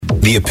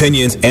The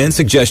opinions and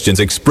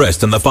suggestions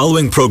expressed on the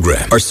following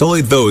program are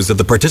solely those of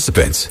the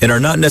participants and are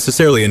not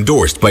necessarily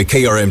endorsed by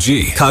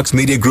KRMG, Cox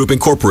Media Group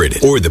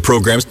Incorporated, or the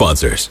program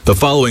sponsors. The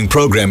following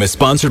program is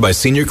sponsored by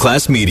Senior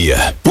Class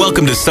Media.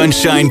 Welcome to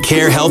Sunshine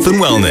Care Health and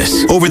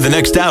Wellness. Over the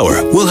next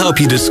hour, we'll help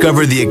you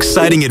discover the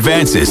exciting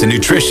advances in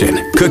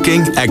nutrition,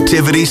 cooking,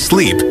 activity,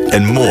 sleep,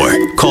 and more.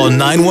 Call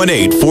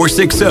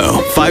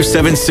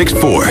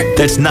 918-460-5764.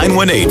 That's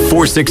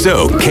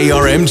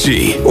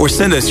 918-460-KRMG. Or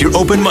send us your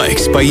open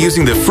mics by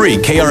using the free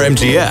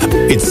KRMG app.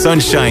 It's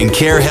Sunshine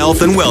Care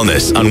Health and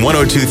Wellness on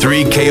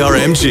 102.3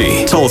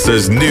 KRMG,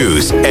 Tulsa's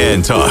news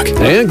and talk.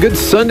 And good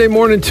Sunday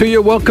morning to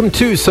you. Welcome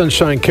to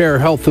Sunshine Care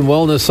Health and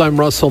Wellness. I'm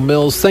Russell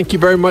Mills. Thank you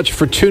very much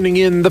for tuning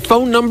in. The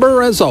phone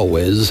number, as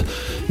always,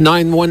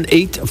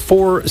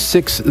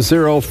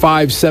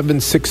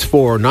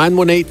 918-460-5764.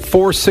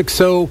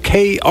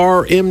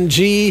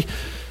 918-460-KRMG.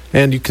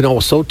 And you can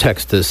also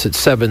text us at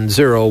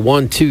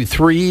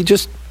 70123.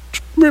 Just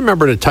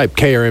remember to type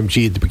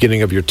KRMG at the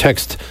beginning of your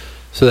text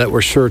so that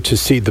we're sure to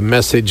see the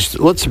message.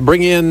 Let's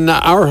bring in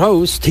our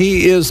host.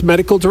 He is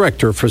Medical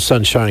Director for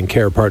Sunshine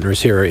Care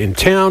Partners here in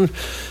town,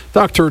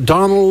 Dr.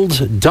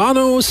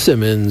 Donno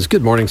Simmons.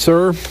 Good morning,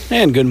 sir.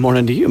 And good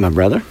morning to you, my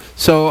brother.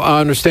 So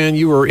I understand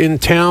you were in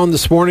town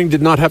this morning,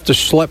 did not have to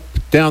schlep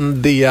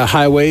down the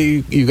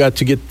highway. You got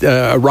to get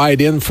a ride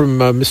in from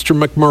Mr.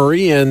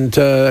 McMurray, and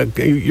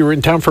you were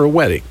in town for a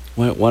wedding.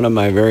 One of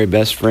my very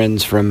best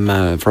friends from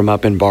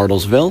up in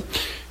Bartlesville.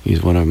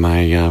 He's one of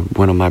my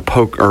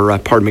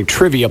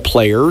trivia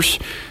players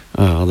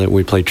that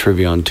we play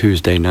trivia on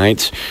Tuesday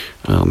nights.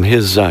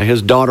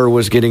 His daughter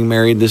was getting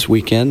married this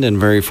weekend, and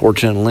very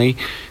fortunately,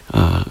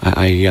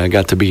 I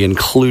got to be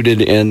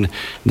included in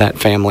that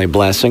family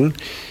blessing.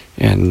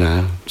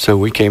 And so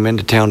we came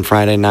into town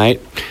Friday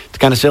night. It's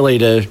kind of silly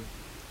to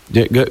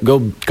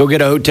go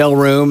get a hotel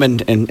room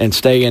and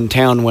stay in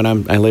town when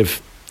I live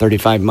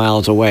 35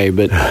 miles away,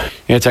 but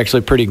it's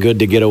actually pretty good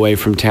to get away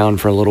from town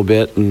for a little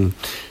bit and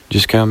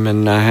just come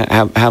and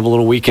have a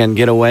little weekend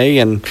getaway,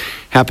 and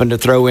happen to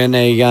throw in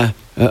a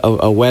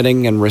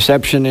wedding and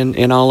reception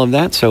in all of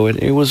that. So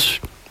it was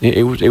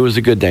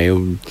a good day.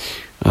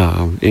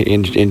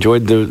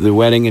 Enjoyed the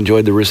wedding,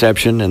 enjoyed the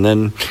reception, and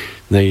then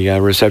the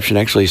reception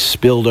actually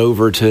spilled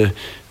over to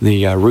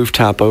the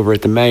rooftop over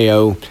at the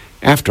Mayo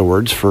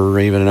afterwards for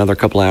even another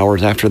couple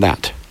hours after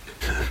that.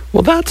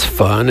 Well, that's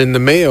fun. And the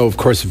Mayo, of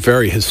course,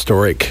 very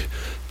historic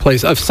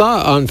place. I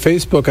saw on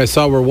Facebook,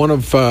 where one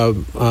of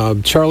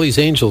Charlie's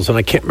Angels, and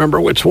I can't remember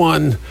which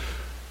one.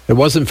 It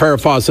wasn't Farrah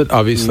Fawcett,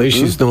 obviously. Mm-hmm.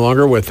 She's no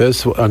longer with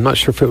us. I'm not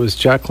sure if it was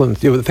Jacqueline. I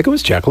think it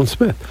was Jacqueline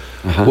Smith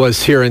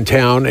was here in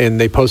town, and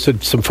they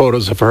posted some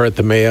photos of her at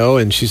the Mayo,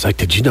 and she's like,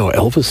 "Did you know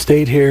Elvis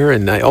stayed here?"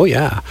 And oh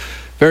yeah,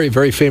 very,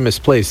 very famous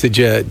place. Did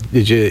you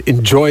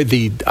enjoy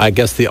the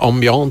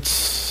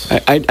ambiance?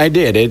 I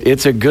did.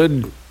 It's a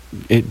good.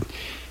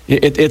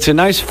 It's a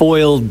nice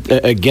foil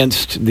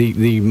against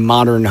the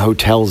modern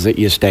hotels that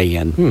you stay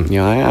in. You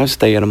know, I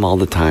stay in them all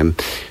the time,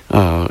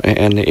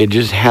 and it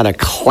just had a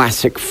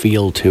classic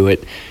feel to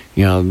it.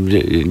 You know,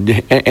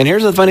 and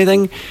here's the funny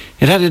thing: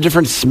 it had a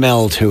different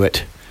smell to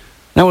it.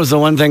 That was the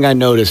one thing I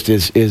noticed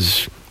is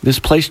this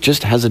place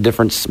just has a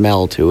different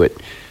smell to it,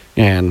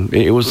 and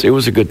it was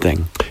a good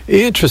thing.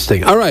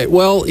 Interesting. All right.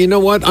 Well, you know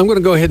what? I'm going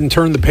to go ahead and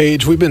turn the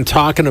page. We've been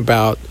talking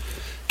about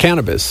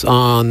cannabis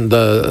on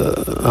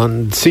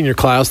senior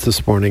class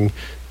this morning.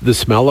 The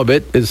smell of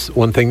it is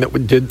one thing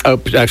that did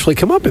actually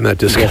come up in that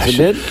discussion.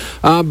 Yes,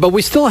 it did. But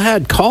we still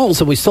had calls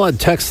and we still had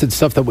texts and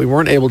stuff that we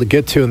weren't able to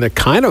get to, and they're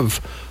kind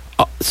of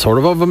sort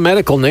of a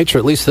medical nature.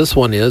 At least this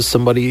one is.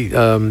 Somebody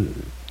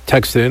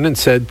texted in and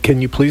said,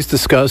 "Can you please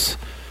discuss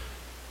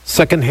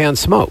secondhand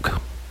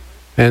smoke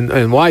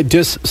and why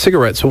just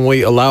cigarettes when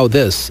we allow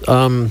this?"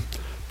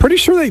 Pretty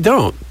sure they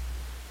don't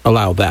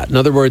allow that. In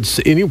other words,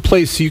 any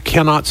place you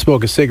cannot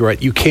smoke a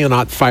cigarette, you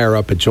cannot fire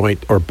up a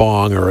joint or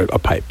bong or a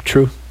pipe.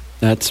 True?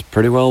 That's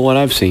pretty well what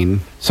I've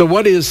seen. So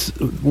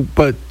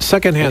but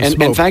secondhand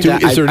smoke? In fact,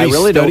 I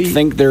really don't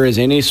think there is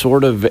any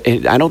sort of,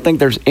 I don't think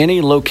there's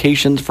any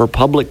locations for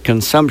public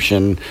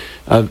consumption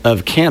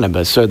of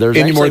cannabis. So there's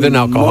any more than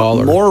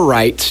alcohol? More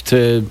rights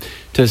to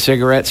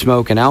cigarette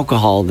smoke and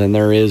alcohol than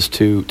there is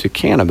to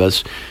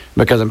cannabis,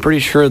 because I'm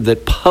pretty sure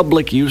that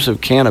public use of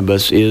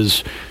cannabis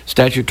is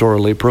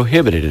statutorily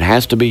prohibited. It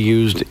has to be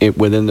used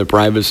within the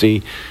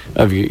privacy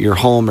of your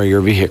home or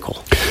your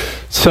vehicle.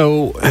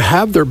 So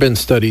have there been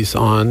studies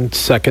on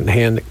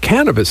secondhand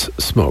cannabis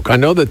smoke? I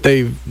know that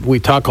we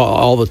talk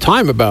all the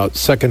time about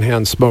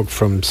secondhand smoke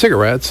from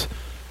cigarettes,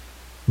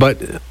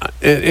 but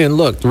and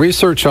look,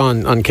 research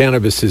on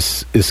cannabis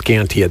is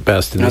scanty at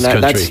best in this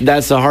country.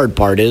 That's the hard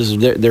part. Is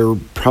there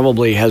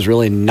probably has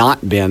really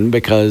not been,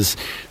 because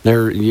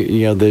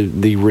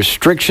the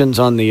restrictions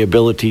on the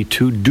ability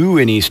to do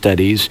any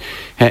studies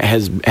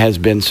has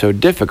been so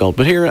difficult.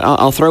 But here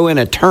I'll throw in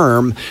a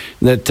term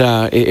that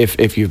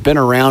if you've been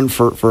around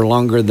for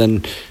longer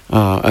than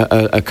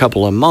a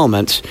couple of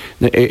moments,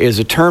 is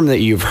a term that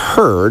you've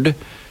heard.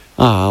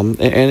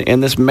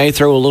 and this may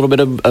throw a little bit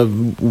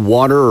of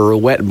water or a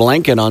wet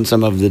blanket on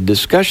some of the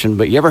discussion,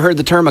 but you ever heard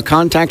the term a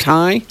contact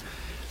high?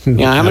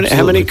 Yeah,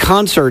 how many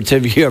concerts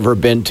have you ever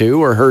been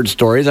to or heard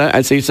stories?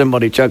 I see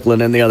somebody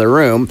chuckling in the other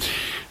room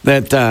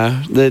that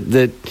a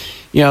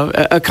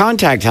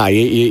contact high.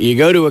 You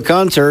go to a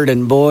concert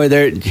and boy,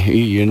 there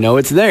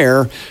it's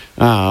there.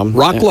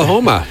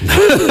 Rocklahoma.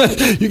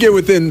 You get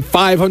within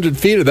 500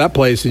 feet of that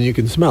place and you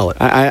can smell it.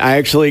 I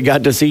actually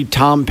got to see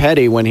Tom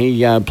Petty when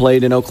he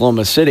played in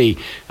Oklahoma City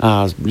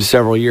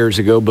several years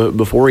ago, but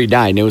before he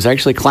died. And it was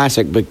actually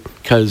classic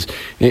because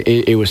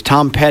it was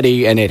Tom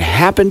Petty, and it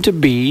happened to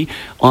be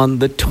on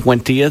the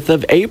 20th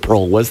of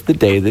April was the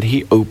day that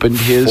he opened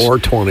his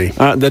 420.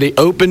 That he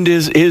opened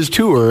his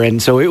tour,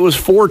 and so it was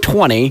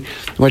 420,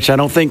 which I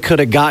don't think could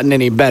have gotten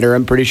any better.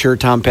 I'm pretty sure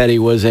Tom Petty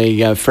was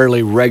a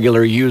fairly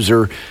regular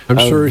user. I'm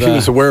sure he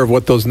was aware of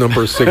what those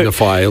numbers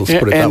signify. Let's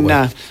put it that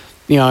way.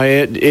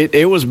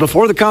 It was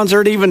before the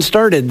concert even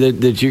started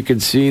that you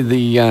could see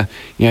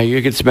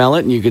you could smell it,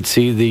 and you could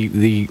see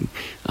the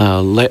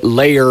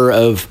layer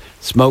of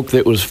smoke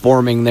that was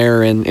forming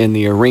there in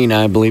the arena.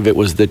 I believe it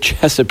was the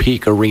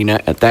Chesapeake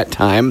Arena at that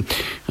time,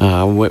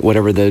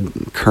 whatever the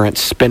current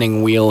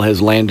spinning wheel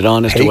has landed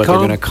on as to what they're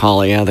going to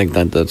call it. Yeah, I think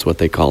that's what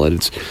they call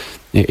it.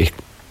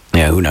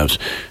 Who knows?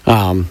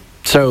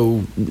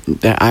 So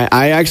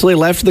I actually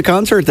left the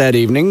concert that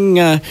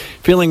evening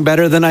feeling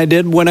better than I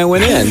did when I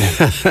went in.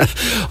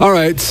 All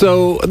right.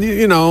 So,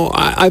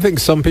 I think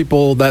some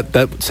people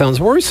that sounds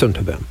worrisome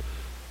to them.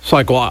 It's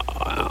like, well,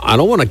 I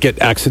don't want to get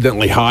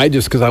accidentally high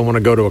just because I want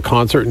to go to a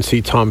concert and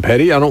see Tom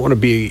Petty. I don't want to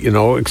be,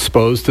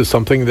 exposed to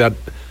something that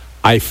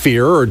I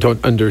fear or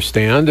don't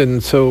understand.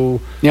 And so...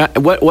 Yeah,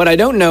 what I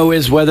don't know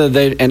is whether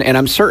they... And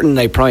I'm certain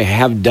they probably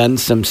have done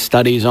some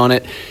studies on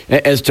it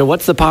as to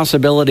what's the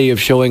possibility of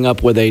showing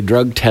up with a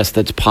drug test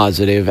that's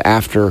positive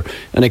after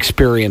an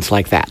experience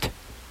like that.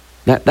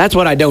 That's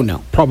what I don't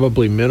know.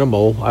 Probably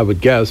minimal, I would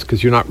guess,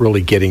 because you're not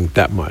really getting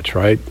that much,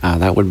 right?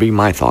 That would be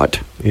my thought.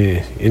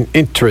 Yeah,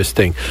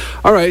 interesting.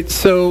 All right,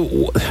 so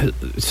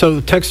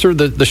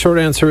Texter, the short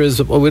answer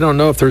is, well, we don't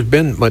know if there's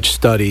been much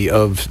study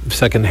of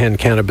secondhand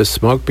cannabis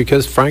smoke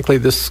because, frankly,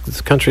 this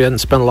country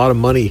hasn't spent a lot of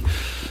money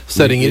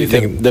studying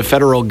anything. The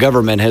federal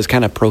government has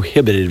kind of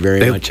prohibited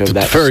very much of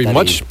that very study.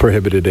 Much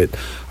prohibited it.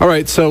 All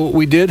right, so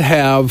we did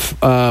have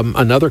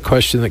another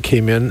question that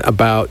came in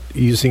about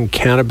using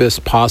cannabis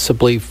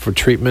possibly for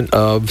treatment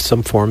of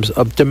some forms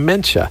of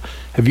dementia.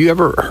 Have you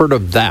ever heard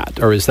of that,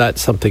 or is that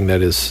something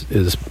that is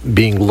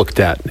being looked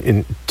at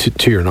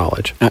to your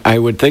knowledge? I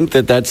would think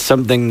that's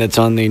something that's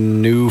on the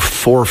new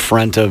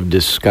forefront of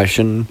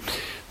discussion.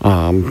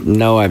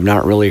 No, I've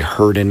not really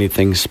heard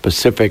anything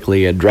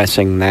specifically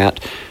addressing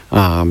that.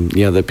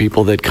 The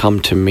people that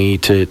come to me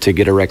to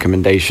get a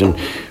recommendation,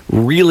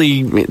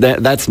 really,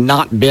 that's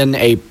not been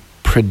a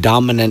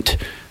predominant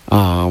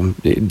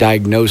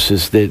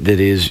diagnosis that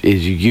is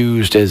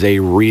used as a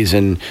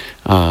reason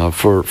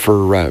for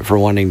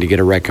wanting to get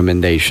a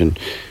recommendation.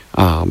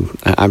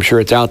 I'm sure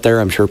it's out there.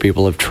 I'm sure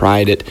people have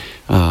tried it.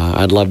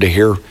 I'd love to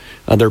hear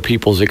other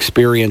people's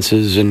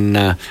experiences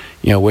and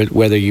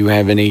whether you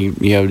have any,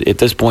 at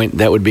this point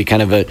that would be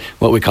kind of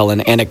what we call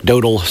an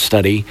anecdotal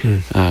study,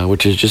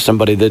 which is just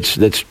somebody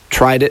that's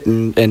tried it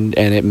and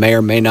it may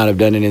or may not have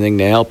done anything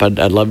to help.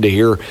 I'd love to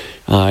hear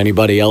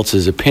anybody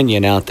else's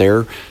opinion out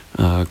there.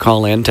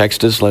 Call in,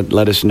 text us,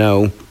 let us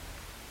know.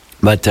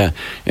 But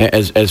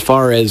as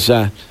far as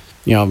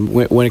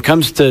when it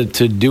comes to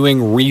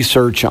doing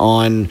research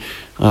on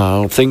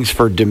things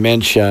for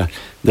dementia,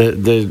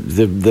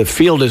 the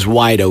field is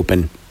wide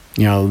open.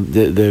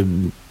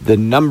 The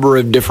number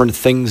of different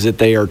things that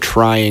they are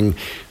trying,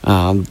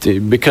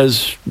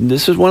 because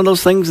this is one of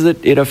those things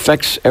that it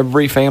affects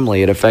every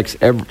family. It affects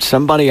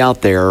somebody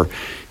out there.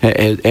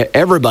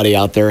 Everybody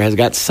out there has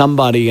got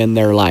somebody in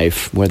their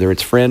life, whether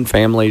it's friend,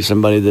 family,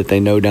 somebody that they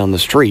know down the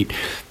street,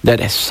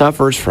 that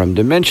suffers from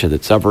dementia,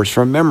 that suffers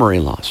from memory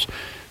loss.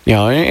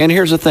 And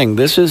here's the thing: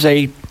 this is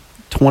a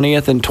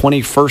 20th and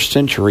 21st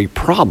century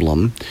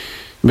problem,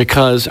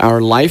 because our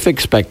life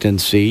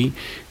expectancy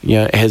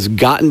has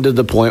gotten to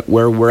the point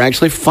where we're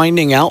actually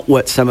finding out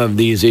what some of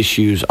these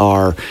issues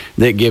are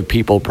that give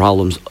people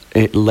problems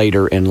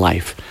later in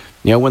life.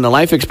 When the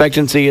life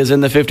expectancy is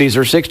in the 50s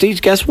or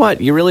 60s, guess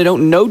what? You really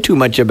don't know too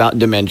much about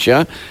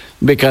dementia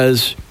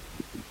because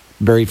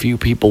very few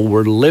people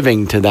were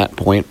living to that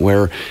point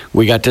where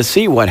we got to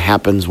see what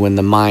happens when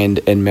the mind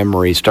and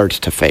memory starts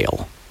to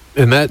fail.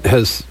 And that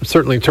has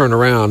certainly turned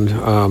around,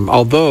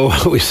 although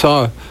we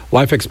saw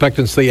life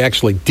expectancy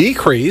actually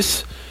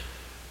decrease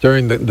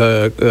during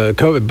the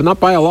COVID, but not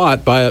by a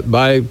lot, by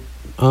a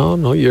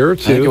year or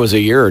two. I think it was a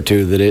year or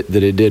two that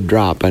it did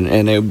drop,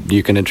 and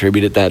you can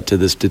attribute that to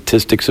the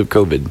statistics of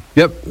COVID.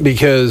 Yep,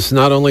 because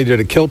not only did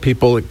it kill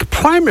people, it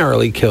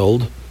primarily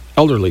killed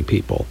elderly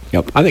people.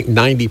 Yep, I think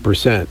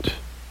 90%.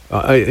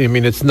 I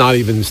mean, it's not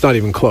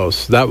even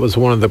close. That was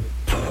one of the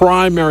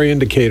primary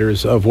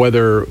indicators of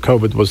whether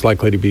COVID was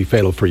likely to be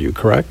fatal for you,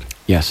 correct?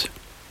 Yes.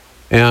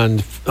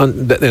 And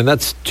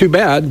that's too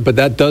bad, but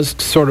that does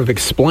sort of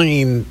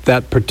explain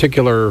that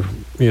particular,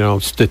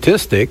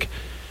 statistic.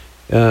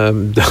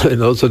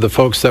 Those are the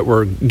folks that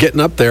were getting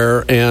up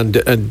there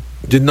and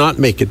did not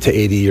make it to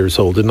 80 years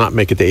old, did not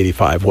make it to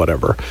 85,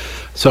 whatever.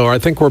 So I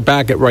think we're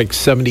back at like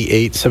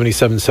 78,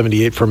 77,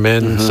 78 for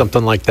men,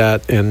 something like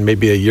that, and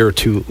maybe a year or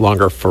two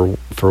longer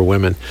for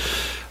women.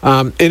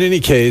 In any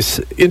case,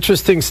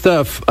 interesting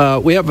stuff.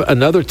 We have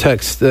another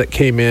text that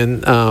came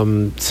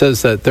in,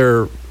 says that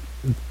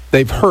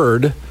they've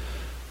heard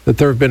that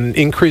there have been an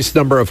increased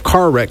number of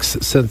car wrecks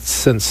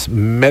since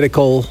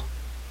medical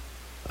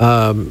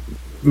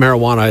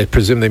marijuana, I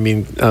presume they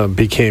mean,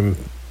 became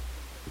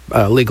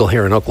legal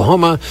here in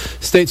Oklahoma.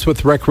 States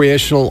with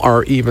recreational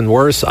are even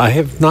worse. I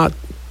have not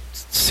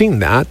seen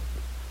that.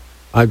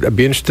 I'd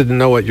be interested to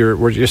know what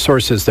your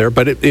source is there,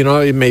 but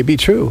it may be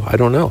true. I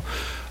don't know.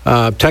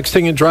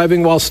 Texting and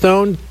driving while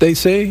stoned, they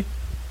say?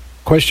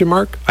 Question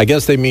mark? I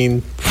guess they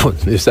mean,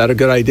 is that a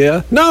good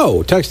idea?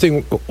 No,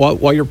 texting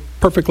while you're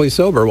perfectly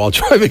sober while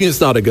driving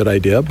is not a good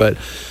idea, but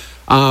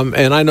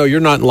and I know you're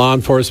not in law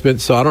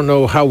enforcement, so I don't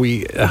know how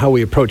we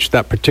approach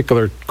that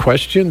particular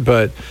question,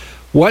 but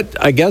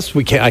I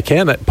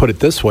can put it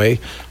this way.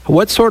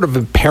 What sort of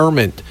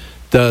impairment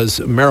does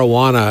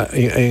marijuana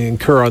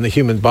incur on the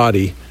human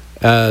body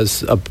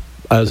as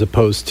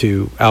opposed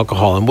to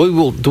alcohol? And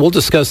we'll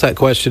discuss that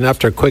question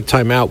after a quick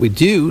timeout. We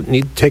do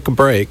need to take a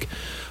break,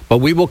 but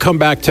we will come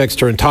back,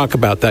 Texter, and talk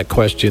about that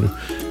question.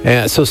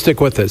 So stick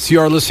with us.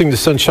 You are listening to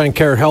Sunshine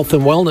Care Health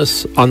and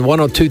Wellness on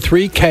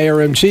 102.3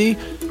 KRMG,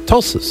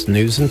 Tulsa's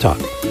News and Talk.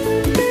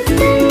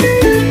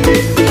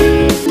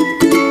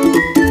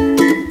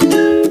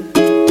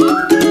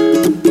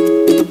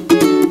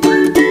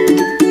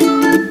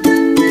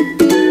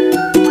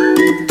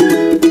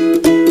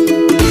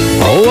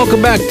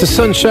 Welcome back to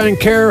Sunshine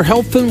Care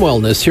Health and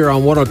Wellness here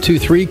on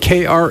 102.3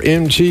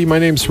 KRMG. My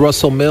name's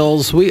Russell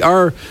Mills. We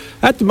are,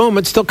 at the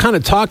moment, still kind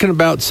of talking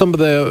about some of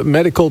the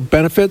medical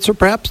benefits or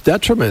perhaps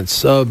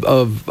detriments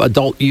of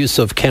adult use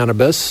of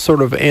cannabis,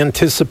 sort of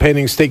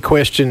anticipating State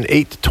Question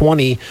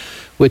 820,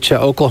 which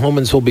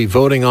Oklahomans will be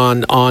voting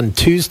on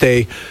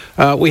Tuesday.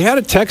 We had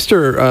a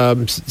texter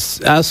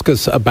ask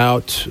us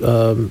about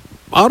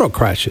auto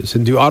crashes,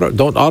 and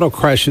don't auto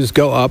crashes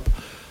go up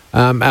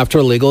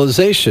after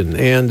legalization?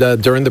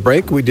 And during the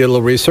break, we did a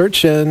little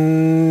research,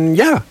 and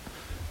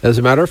as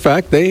a matter of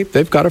fact,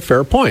 they've got a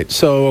fair point.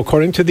 So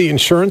according to the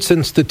Insurance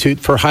Institute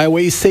for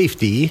Highway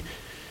Safety,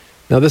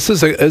 now this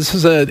is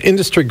an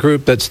industry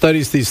group that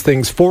studies these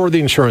things for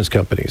the insurance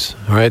companies.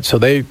 All right, so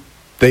they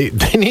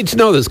need to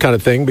know this kind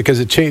of thing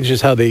because it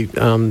changes how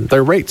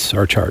their rates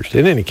are charged.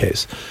 In any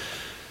case,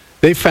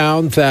 they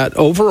found that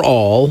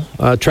overall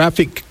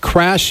traffic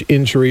crash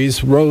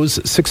injuries rose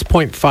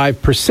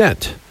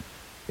 6.5%.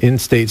 in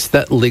states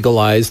that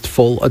legalized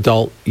full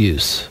adult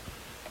use.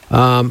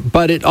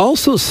 But it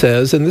also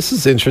says, and this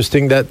is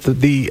interesting, that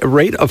the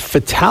rate of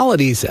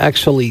fatalities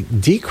actually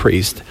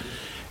decreased.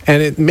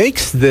 And it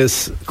makes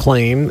this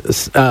claim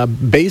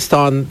based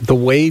on the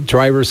way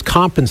drivers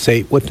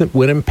compensate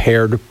when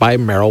impaired by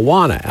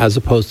marijuana, as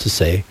opposed to,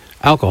 say,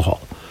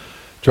 alcohol.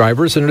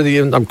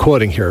 I'm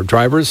quoting here,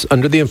 drivers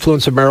under the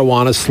influence of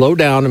marijuana slow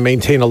down and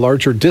maintain a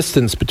larger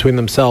distance between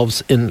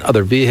themselves and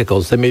other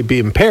vehicles. They may be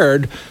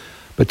impaired,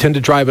 but tend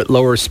to drive at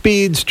lower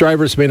speeds.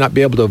 Drivers may not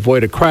be able to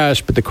avoid a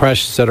crash, but the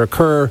crashes that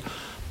occur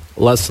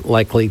less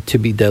likely to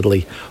be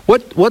deadly.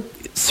 What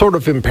sort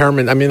of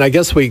impairment? I mean, I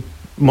guess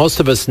most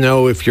of us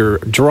know if you're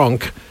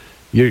drunk,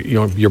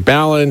 your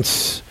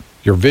balance,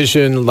 your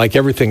vision, like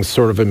everything's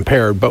sort of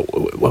impaired. But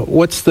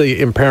what's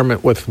the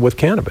impairment with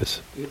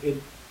cannabis?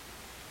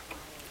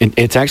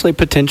 It's actually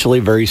potentially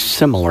very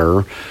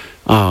similar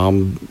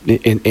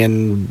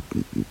in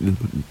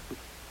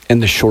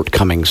the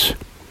shortcomings.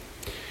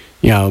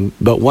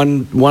 But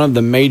one of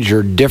the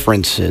major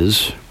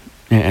differences,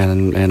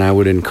 and I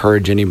would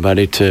encourage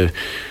anybody to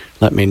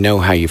let me know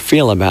how you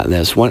feel about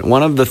this.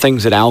 One of the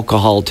things that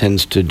alcohol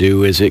tends to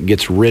do is it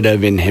gets rid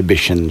of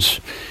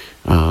inhibitions,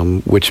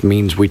 which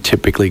means we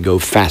typically go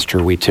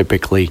faster. We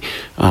typically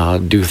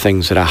do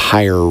things at a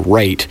higher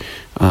rate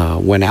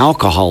when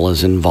alcohol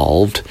is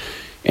involved.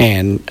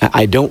 And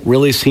I don't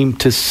really seem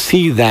to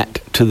see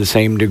that to the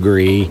same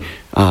degree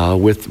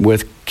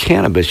with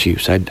cannabis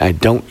use. I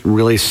don't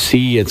really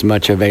see as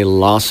much of a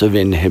loss of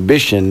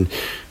inhibition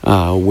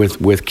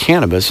with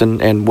cannabis.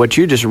 And what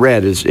you just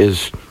read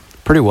is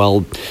pretty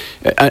well.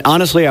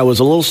 Honestly, I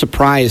was a little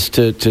surprised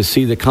to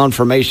see the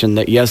confirmation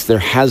that yes, there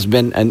has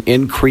been an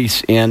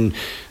increase in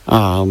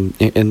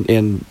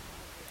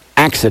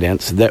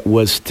accidents that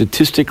was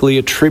statistically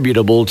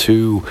attributable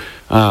to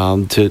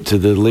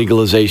the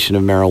legalization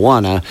of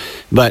marijuana.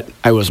 But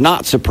I was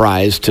not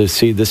surprised to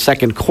see the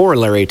second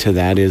corollary to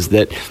that is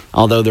that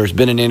although there's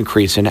been an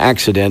increase in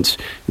accidents,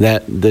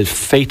 that the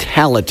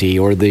fatality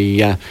or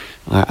the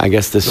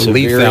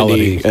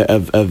severity lethality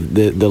of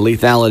the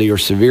lethality or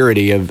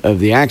severity of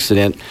the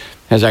accident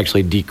has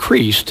actually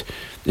decreased.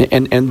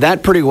 And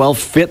that pretty well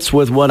fits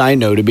with what I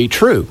know to be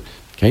true.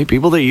 Okay,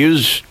 people that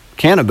use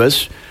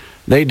cannabis,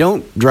 they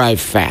don't drive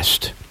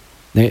fast.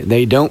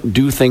 They don't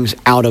do things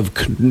out of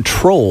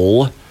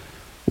control,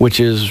 which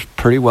is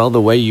pretty well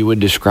the way you would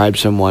describe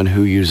someone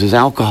who uses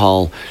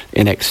alcohol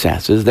in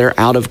excess, is they're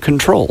out of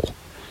control.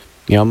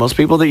 Most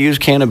people that use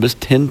cannabis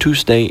tend to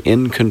stay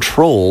in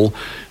control.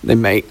 They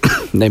may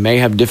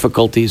have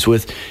difficulties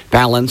with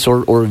balance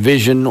or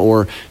vision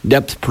or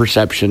depth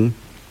perception,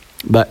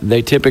 but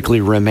they typically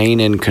remain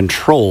in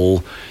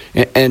control.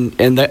 And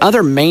the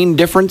other main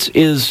difference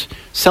is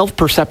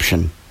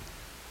self-perception.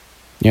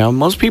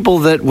 Most people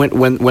that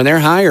when they're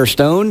high or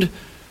stoned,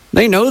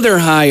 they know they're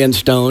high and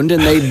stoned,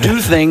 and they do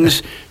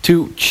things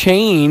to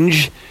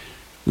change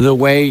the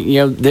way,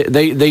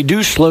 they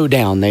do slow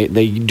down.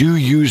 They do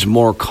use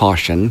more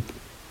caution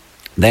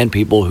than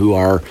people who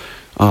are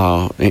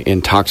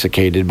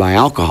intoxicated by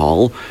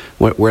alcohol,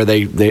 where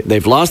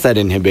they've lost that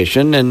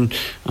inhibition, and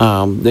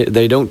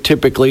they don't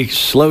typically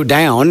slow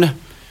down,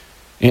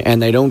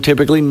 and they don't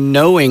typically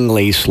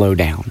knowingly slow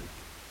down.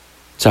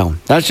 So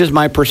that's just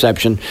my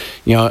perception.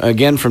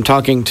 Again, from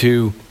talking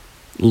to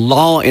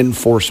law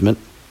enforcement,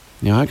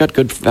 I got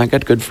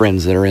good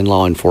friends that are in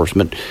law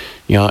enforcement,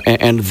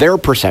 and their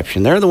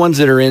perception. They're the ones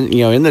that are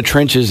in the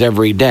trenches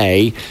every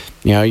day.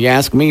 You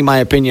ask me my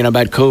opinion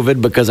about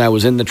COVID because I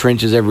was in the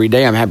trenches every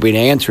day. I'm happy to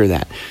answer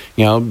that.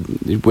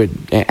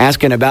 With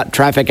asking about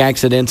traffic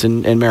accidents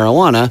and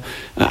marijuana,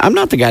 I'm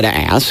not the guy to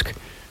ask,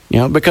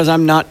 because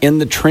I'm not in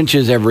the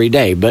trenches every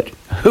day. But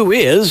who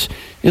is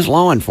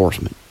law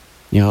enforcement.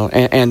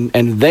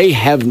 And they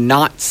have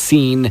not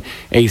seen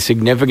a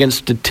significant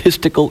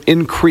statistical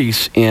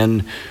increase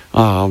in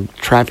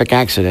traffic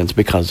accidents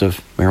because of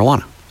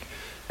marijuana.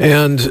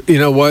 And you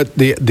know what?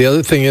 The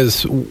other thing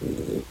is,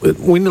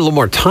 we need a little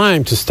more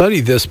time to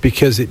study this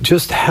because it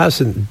just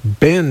hasn't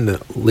been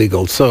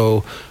legal.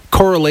 So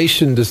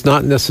correlation does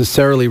not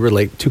necessarily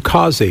relate to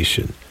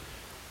causation.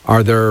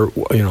 Are there,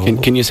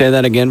 Can you say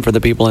that again for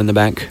the people in the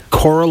back?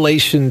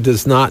 Correlation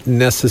does not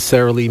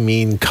necessarily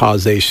mean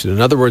causation.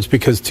 In other words,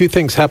 because two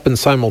things happen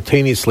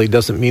simultaneously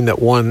doesn't mean that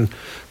one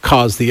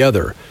caused the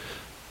other,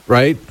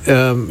 right?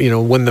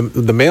 When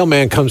the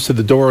mailman comes to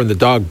the door and the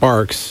dog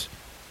barks,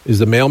 is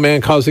the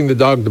mailman causing the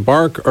dog to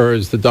bark, or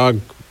is the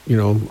dog,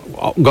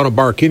 going to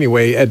bark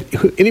anyway at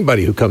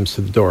anybody who comes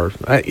to the door?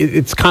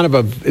 It's a kind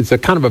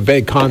of a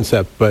vague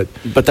concept, but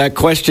that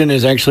question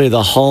is actually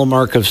the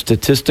hallmark of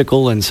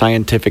statistical and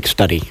scientific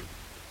study,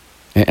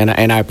 and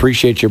I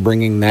appreciate you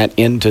bringing that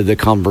into the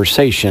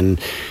conversation,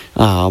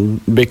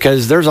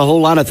 because there's a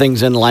whole lot of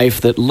things in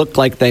life that look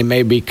like they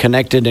may be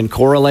connected and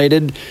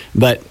correlated,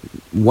 but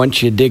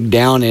once you dig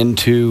down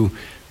into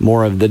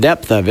more of the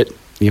depth of it,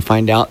 you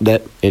find out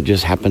that it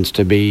just happens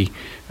to be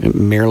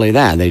merely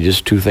that. They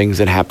just two things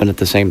that happen at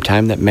the same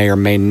time that may or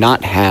may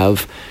not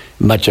have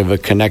much of a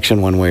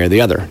connection one way or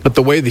the other. But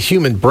the way the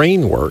human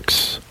brain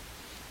works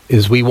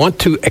is we want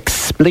to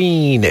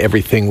explain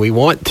everything. We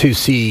want to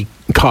see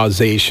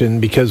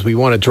causation because we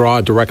want to draw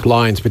direct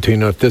lines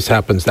between, if this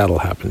happens, that'll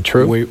happen.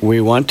 True?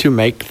 We want to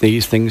make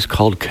these things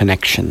called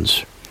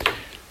connections.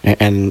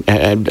 And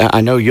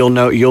I know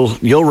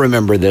you'll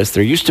remember this.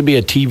 There used to be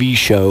a TV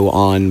show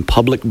on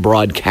public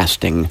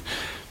broadcasting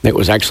that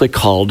was actually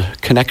called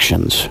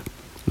Connections.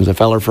 It was a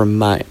feller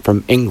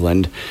from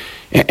England,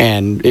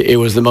 and it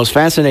was the most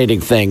fascinating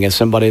thing. As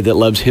somebody that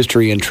loves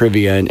history and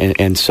trivia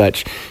and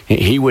such,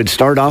 he would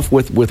start off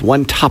with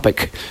one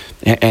topic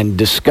and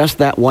discuss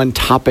that one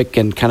topic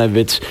and kind of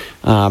its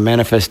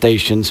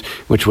manifestations,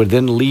 which would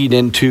then lead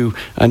into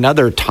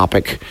another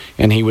topic,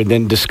 and he would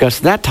then discuss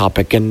that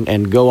topic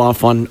and go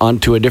off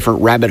onto a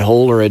different rabbit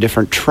hole or a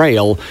different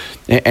trail,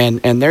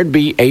 and there'd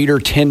be 8 or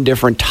 10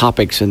 different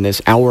topics in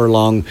this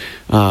hour-long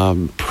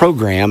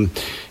program,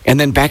 and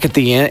then back at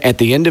the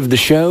end of the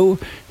show,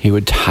 he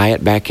would tie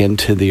it back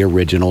into the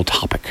original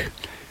topic.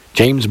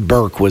 James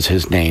Burke was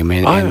his name,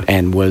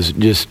 and was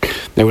just,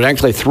 there was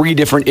actually 3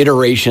 different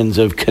iterations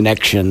of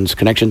Connections.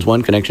 Connections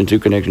 1, Connection 2,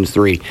 Connections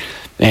 3.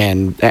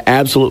 And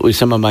absolutely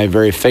some of my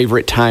very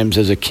favorite times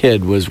as a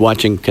kid was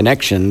watching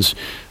Connections.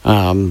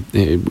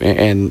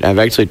 And I've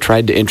actually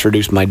tried to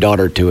introduce my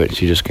daughter to it.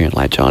 She just can't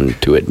latch on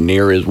to it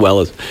near as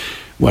well as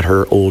what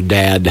her old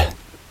dad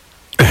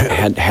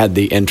had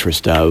the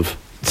interest of.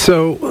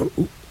 So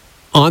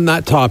on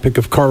that topic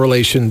of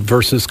correlation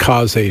versus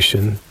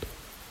causation,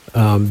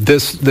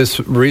 this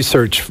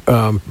research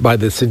by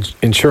this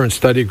insurance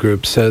study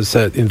group says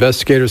that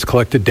investigators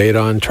collected data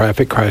on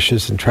traffic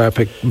crashes and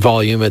traffic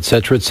volume, et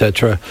cetera, et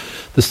cetera.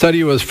 The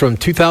study was from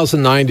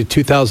 2009 to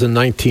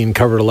 2019,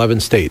 covered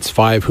 11 states,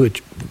 5 who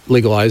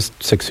legalized,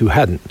 6 who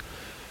hadn't.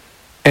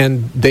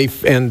 And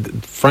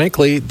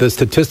frankly, the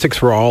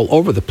statistics were all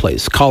over the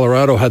place.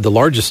 Colorado had the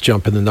largest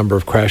jump in the number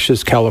of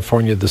crashes.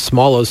 California, the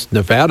smallest.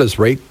 Nevada's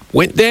rate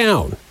went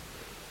down.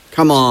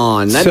 Come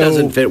on, that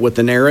doesn't fit with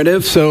the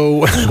narrative.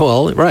 So,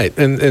 well, right.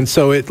 And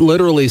so it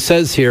literally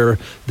says here,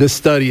 this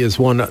study is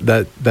one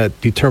that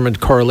determined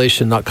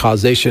correlation, not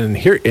causation.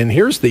 And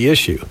here's the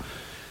issue.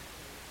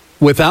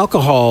 With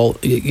alcohol,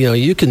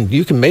 you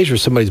can measure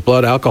somebody's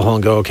blood alcohol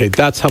and go, okay,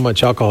 that's how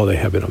much alcohol they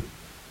have in them.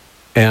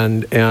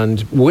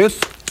 And with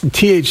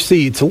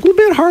THC, it's a little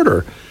bit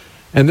harder.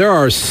 And there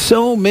are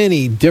so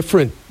many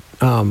different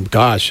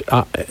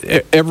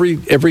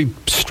every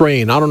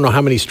strain. I don't know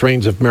how many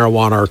strains of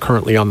marijuana are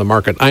currently on the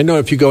market. I know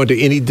if you go into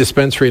any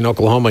dispensary in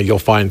Oklahoma, you'll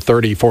find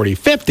 30, 40,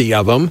 50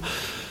 of them.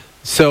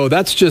 So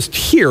that's just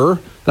here.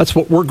 That's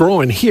what we're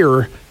growing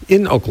here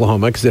in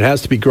Oklahoma, because it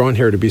has to be grown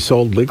here to be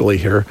sold legally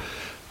here.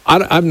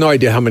 I have no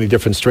idea how many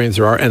different strains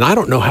there are, and I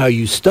don't know how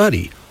you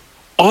study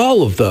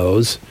all of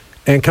those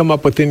and come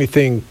up with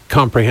anything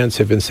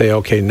comprehensive and say,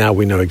 okay, now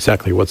we know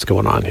exactly what's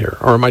going on here.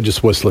 Or am I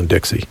just whistling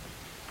Dixie?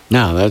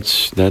 No,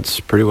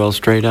 that's pretty well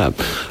straight up.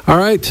 All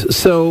right,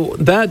 so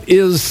that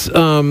is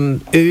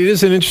it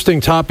is an interesting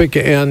topic,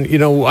 and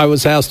I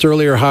was asked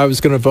earlier how I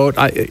was going to vote.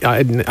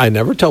 I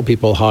never tell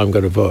people how I'm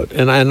going to vote,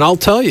 and I'll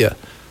tell you,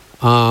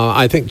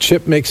 I think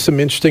Chip makes some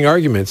interesting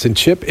arguments, and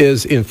Chip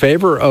is in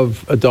favor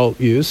of adult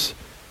use,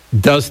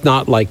 does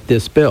not like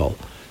this bill.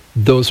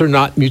 Those are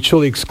not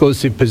mutually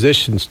exclusive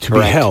positions to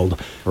be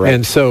held,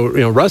 and so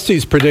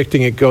Rusty's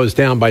predicting it goes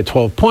down by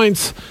 12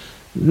 points.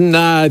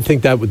 Nah, I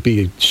think that would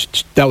be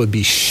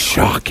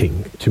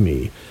shocking to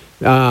me.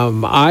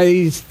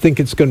 I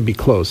think it's going to be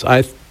close.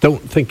 I don't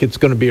think it's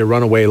going to be a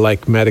runaway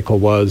like medical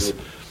was.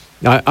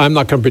 I'm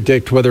not going to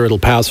predict whether it'll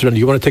pass or not. Do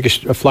you want to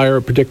take a flyer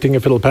predicting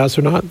if it'll pass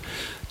or not?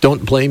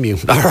 Don't blame you.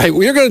 All right,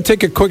 we're going to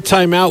take a quick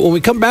time out. When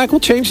we come back, we'll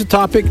change the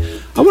topic.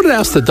 I wanted to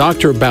ask the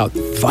doctor about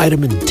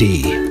vitamin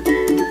D,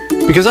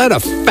 because I had a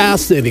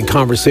fascinating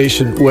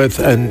conversation with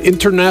an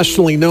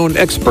internationally known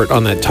expert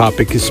on that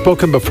topic. He's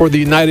spoken before the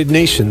United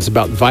Nations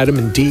about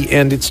vitamin D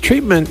and its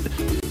treatment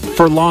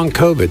for long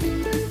COVID.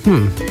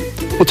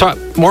 We'll talk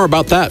more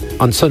about that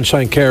on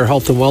Sunshine Care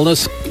Health and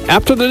Wellness.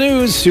 After the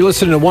news, you're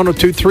listening to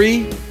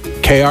 102.3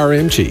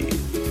 KRMG.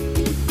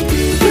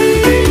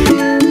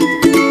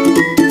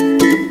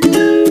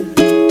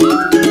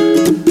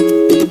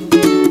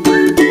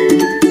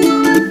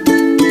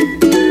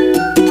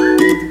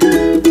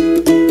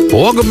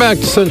 Welcome back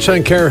to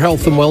Sunshine Care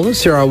Health and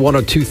Wellness here on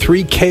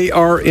 102.3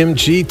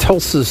 KRMG,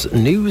 Tulsa's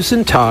News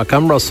and Talk.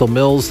 I'm Russell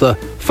Mills. The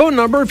phone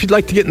number, if you'd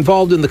like to get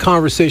involved in the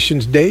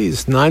conversation today,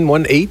 is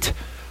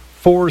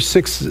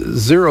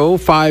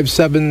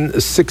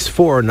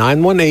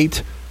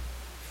 918-460-5764,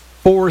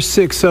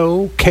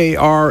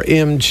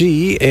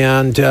 918-460-KRMG,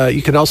 and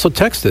you can also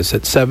text us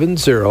at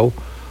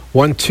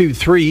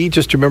 70123.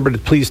 Just remember to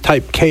please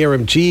type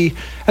KRMG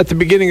at the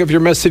beginning of your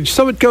message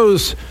so it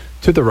goes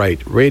to the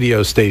right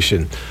radio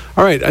station.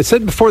 All right, I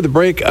said before the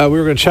break we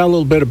were going to chat a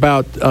little bit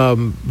about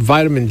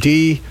vitamin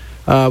D.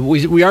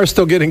 We are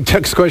still getting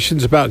text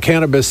questions about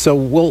cannabis, so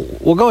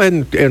we'll go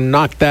ahead and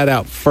knock that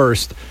out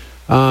first.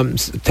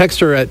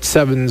 Texter at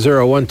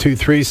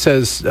 70123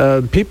 says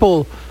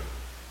people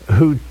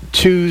who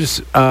choose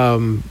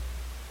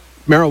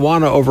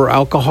marijuana over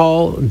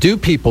alcohol, do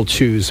people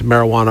choose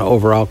marijuana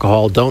over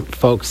alcohol? Don't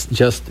folks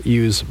just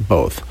use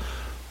both?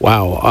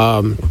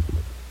 Wow.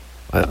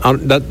 I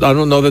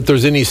don't know that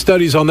there's any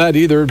studies on that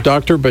either,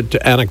 doctor, but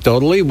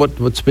anecdotally,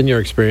 what's been your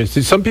experience?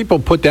 Do some people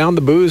put down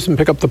the booze and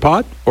pick up the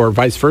pot, or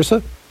vice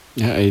versa?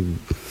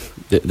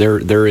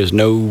 There is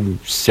no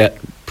set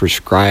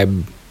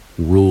prescribed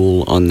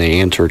rule on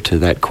the answer to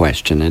that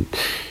question. It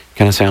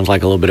kind of sounds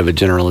like a little bit of a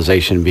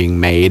generalization being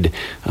made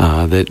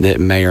that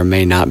may or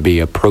may not be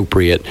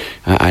appropriate.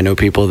 I know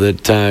people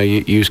that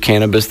use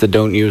cannabis that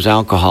don't use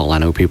alcohol. I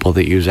know people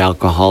that use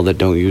alcohol that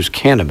don't use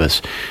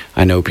cannabis.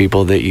 I know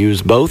people that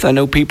use both. I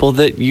know people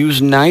that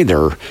use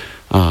neither.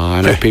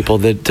 I know people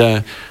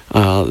that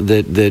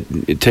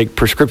take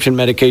prescription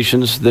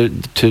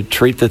medications to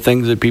treat the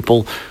things that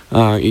people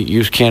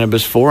use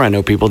cannabis for. I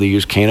know people that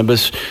use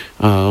cannabis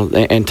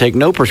and take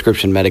no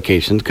prescription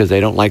medications because they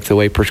don't like the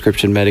way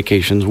prescription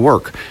medications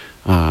work.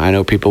 I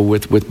know people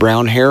with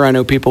brown hair. I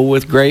know people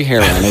with gray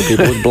hair. I know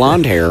people with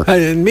blonde hair.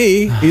 And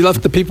me, you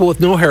left the people with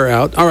no hair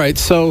out. All right,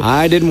 so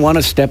I didn't want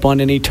to step on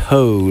any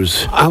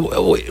toes.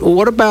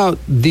 What about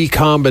the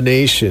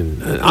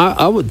combination?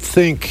 I would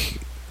think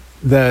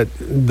that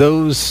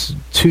those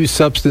two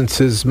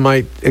substances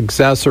might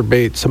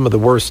exacerbate some of the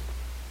worst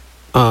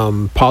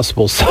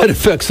possible side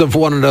effects of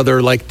one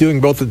another, like doing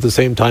both at the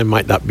same time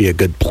might not be a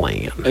good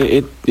plan.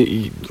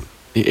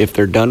 If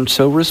they're done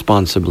so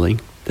responsibly,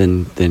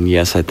 then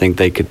yes, I think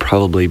they could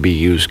probably be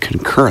used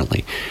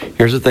concurrently.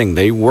 Here's the thing.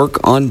 They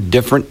work on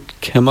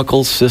different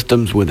chemical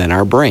systems within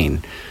our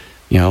brain.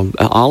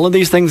 All of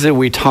these things that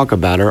we talk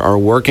about are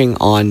working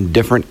on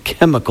different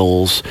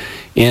chemicals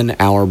in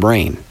our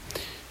brain.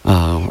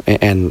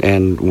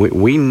 And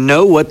we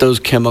know what those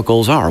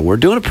chemicals are. We're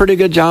doing a pretty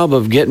good job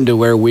of getting to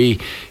where we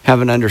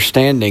have an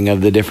understanding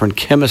of the different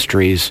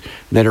chemistries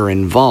that are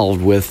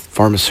involved with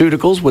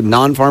pharmaceuticals, with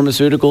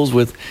non-pharmaceuticals,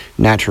 with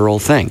natural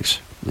things.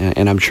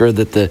 And I'm sure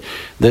that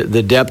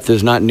the depth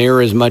is not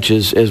near as much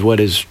as what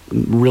is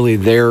really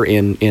there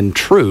in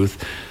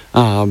truth.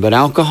 But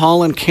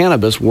alcohol and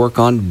cannabis work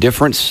on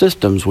different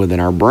systems within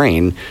our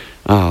brain.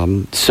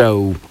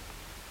 So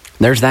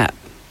there's that.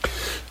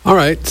 All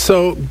right.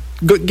 So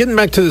getting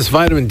back to this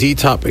vitamin D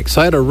topic,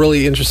 so I had a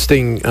really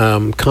interesting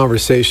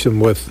conversation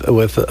with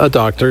a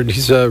doctor.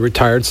 He's a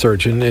retired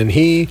surgeon, and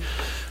he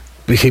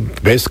he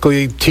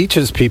basically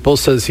teaches people,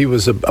 says he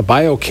was a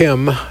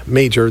biochem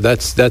major.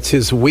 That's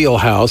his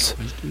wheelhouse.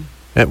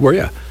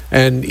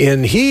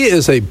 And he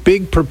is a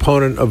big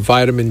proponent of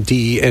vitamin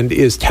D and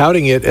is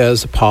touting it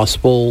as a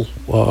possible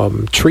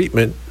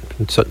treatment.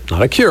 It's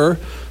not a cure,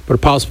 but a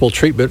possible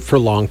treatment for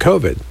long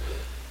COVID.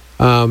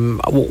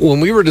 When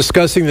we were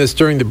discussing this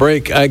during the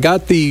break, I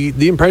got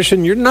the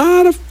impression you're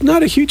not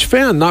a huge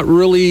fan, not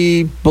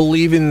really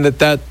believing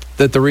that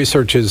the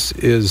research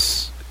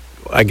is,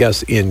 I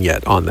guess, in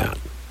yet on that.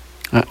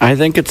 I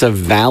think it's a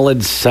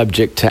valid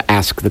subject to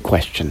ask the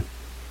question.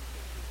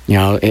 You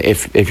know,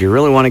 if you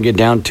really want to get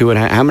down to it,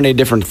 how many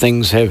different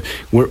things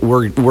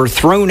were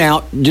thrown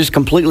out just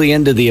completely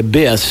into the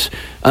abyss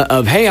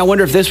of, hey, I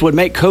wonder if this would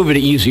make COVID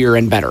easier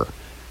and better.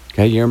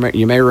 Okay, you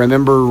may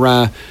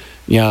remember,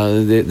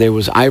 there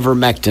was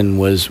ivermectin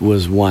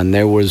was one.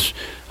 There was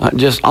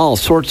just all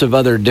sorts of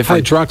other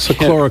different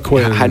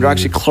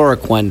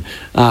hydroxychloroquine,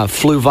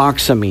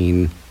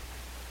 fluvoxamine.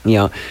 You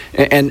know,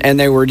 and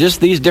they were just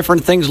these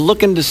different things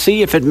looking to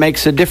see if it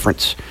makes a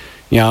difference.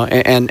 You know,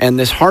 and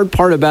this hard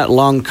part about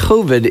long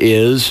COVID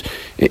is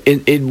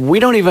we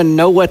don't even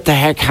know what the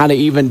heck, how to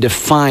even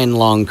define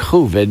long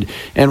COVID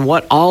and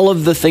what all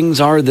of the things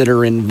are that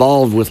are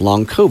involved with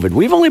long COVID.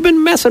 We've only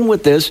been messing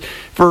with this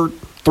for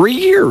 3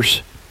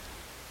 years.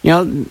 You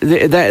know,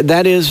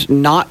 that is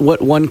not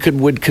what one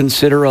would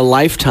consider a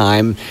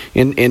lifetime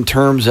in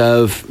terms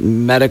of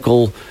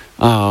medical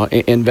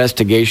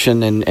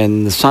investigation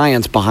and the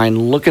science behind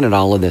looking at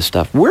all of this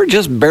stuff. We're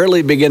just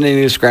barely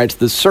beginning to scratch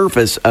the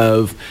surface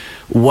of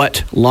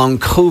what long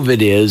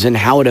COVID is and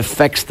how it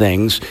affects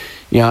things,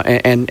 you know,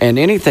 and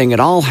anything at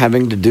all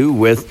having to do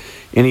with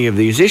any of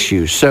these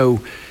issues.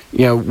 So,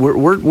 you know,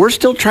 we're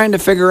still trying to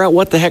figure out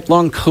what the heck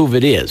long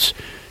COVID is.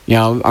 You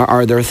know,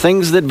 are there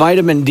things that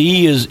vitamin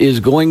D is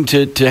going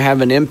to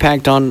have an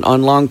impact on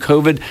long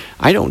COVID?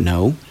 I don't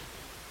know.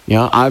 You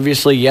know,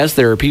 obviously, yes,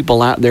 there are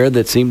people out there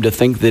that seem to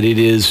think that it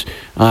is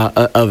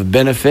of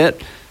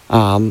benefit.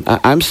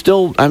 I'm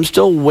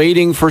still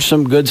waiting for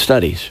some good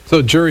studies.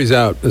 So jury's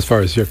out as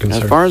far as you're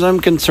concerned. As far as I'm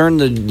concerned,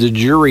 the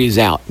jury's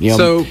out. You know,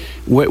 so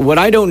what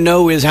I don't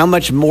know is how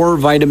much more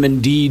vitamin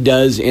D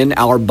does in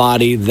our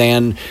body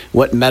than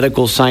what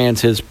medical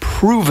science has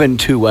proven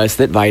to us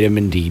that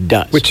vitamin D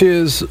does. Which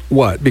is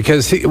what?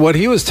 Because what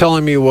he was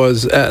telling me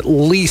was at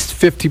least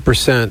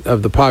 50%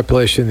 of the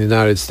population in the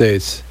United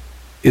States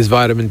is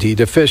vitamin D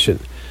deficient.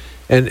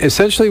 And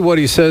essentially what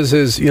he says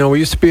is, you know, we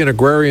used to be an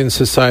agrarian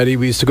society.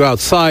 We used to go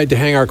outside to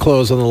hang our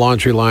clothes on the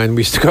laundry line.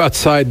 We used to go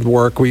outside and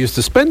work. We used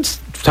to spend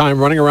time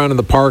running around in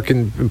the park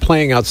and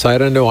playing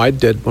outside. I know I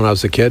did when I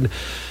was a kid.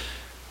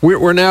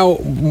 We're now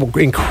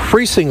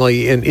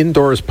increasingly an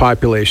indoors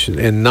population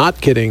and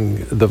not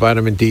getting the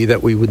vitamin D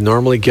that we would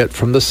normally get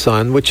from the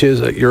sun, which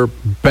is your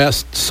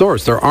best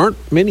source. There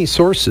aren't many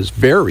sources,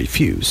 very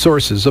few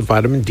sources of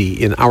vitamin D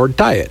in our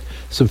diet.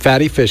 Some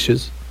fatty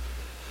fishes,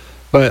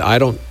 but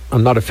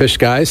I'm not a fish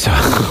guy, so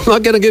I'm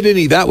not going to get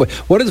any that way.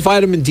 What does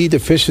vitamin D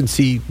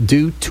deficiency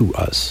do to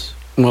us?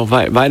 Well,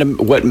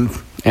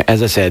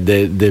 as I said,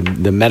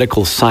 the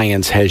medical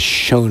science has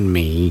shown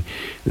me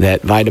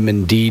that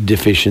vitamin D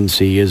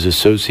deficiency is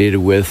associated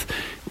with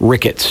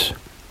rickets,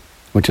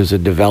 which is a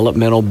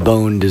developmental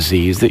bone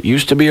disease that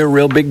used to be a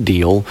real big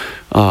deal.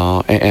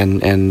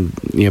 And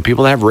you know,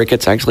 people that have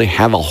rickets actually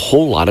have a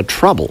whole lot of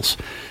troubles.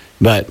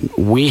 But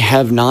we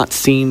have not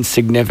seen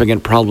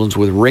significant problems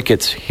with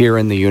rickets here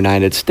in the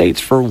United States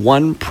for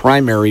one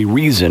primary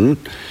reason,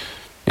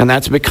 and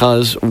that's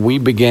because we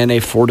began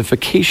a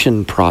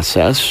fortification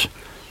process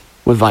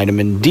with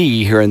vitamin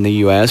D here in the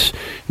U.S.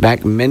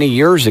 back many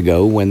years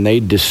ago when they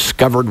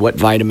discovered what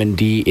vitamin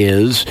D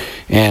is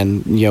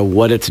and, you know,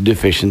 what its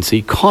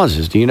deficiency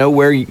causes. Do you know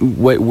where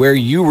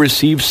you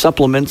receive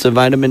supplements of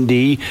vitamin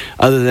D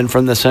other than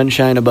from the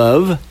sunshine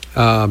above?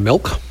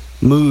 Milk.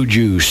 Moo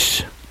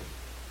juice.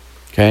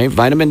 Okay,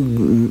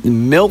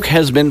 milk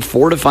has been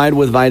fortified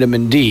with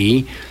vitamin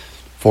D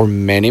for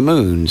many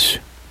moons,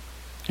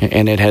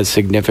 and it has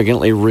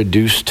significantly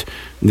reduced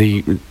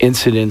the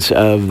incidence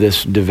of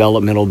this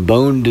developmental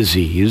bone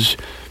disease.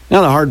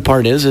 Now, the hard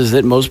part is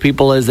that most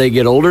people, as they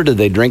get older, do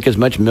they drink as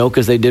much milk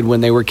as they did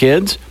when they were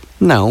kids?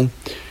 No.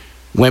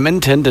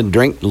 Women tend to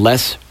drink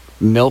less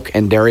milk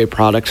and dairy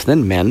products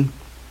than men.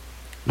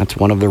 That's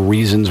one of the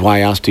reasons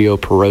why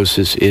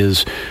osteoporosis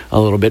is a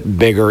little bit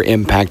bigger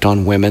impact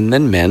on women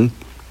than men.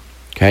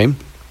 Okay?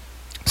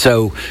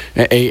 So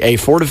a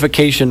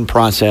fortification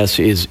process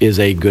is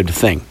a good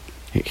thing.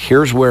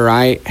 Here's where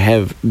I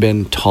have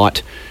been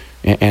taught,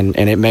 and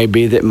it may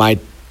be that my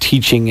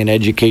teaching and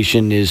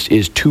education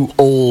is too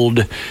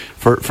old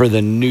for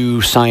the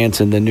new science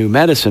and the new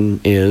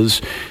medicine,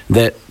 is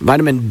that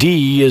vitamin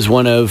D is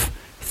one of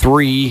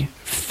 3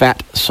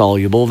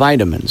 fat-soluble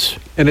vitamins.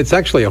 And it's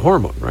actually a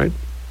hormone, right?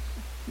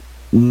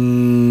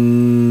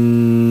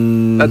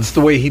 That's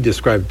the way he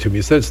described it to me.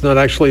 He said it's not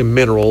actually a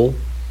mineral.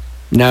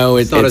 No,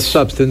 it's not a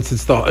substance.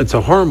 It's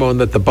a hormone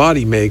that the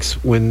body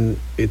makes when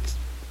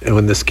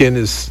the skin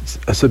is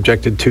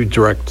subjected to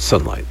direct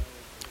sunlight.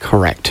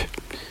 Correct.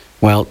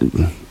 Well,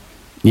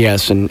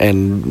 Yes,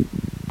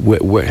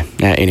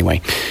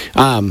 anyway.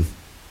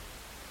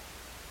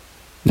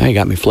 Now you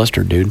got me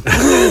flustered, dude.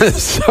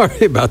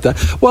 Sorry about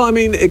that. Well, I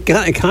mean, it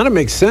kind of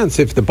makes sense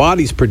if the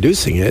body's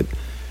producing it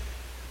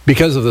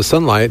because of the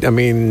sunlight. I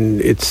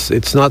mean,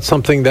 it's not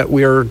something that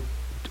we're,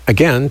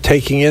 again,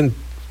 taking in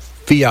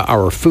via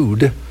our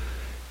food.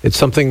 It's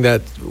something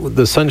that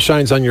the sun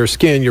shines on your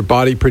skin, your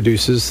body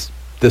produces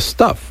this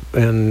stuff.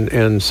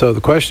 And so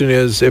the question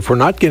is, if we're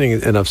not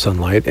getting enough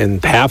sunlight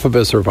and half of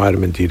us are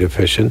vitamin D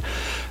deficient,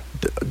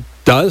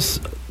 does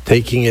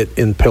taking it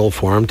in pill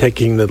form,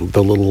 taking the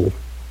little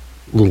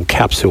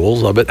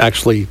capsules of it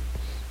actually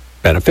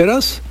benefit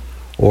us?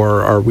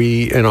 Or are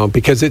we,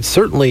 because it's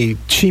certainly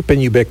cheap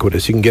and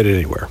ubiquitous. You can get it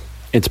anywhere.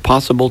 It's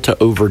possible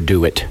to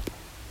overdo it.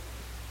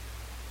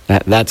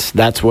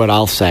 That's what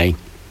I'll say.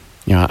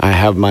 I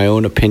have my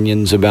own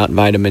opinions about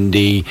vitamin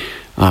D.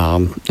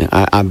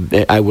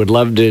 I would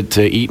love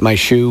to eat my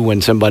shoe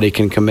when somebody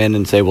can come in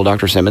and say, well,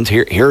 Dr. Simmons,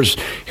 here's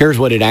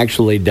what it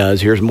actually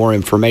does. Here's more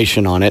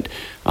information on it.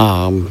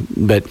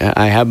 But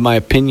I have my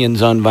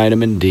opinions on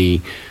vitamin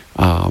D.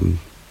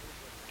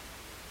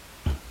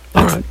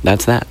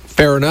 That's that.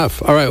 Fair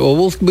enough. All right. Well,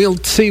 we'll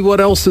see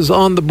what else is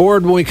on the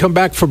board when we come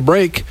back from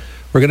break.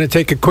 We're going to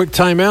take a quick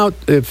time out.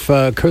 If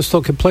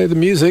Crystal could play the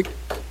music.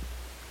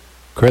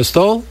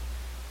 Crystal,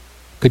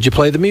 could you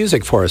play the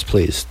music for us,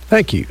 please?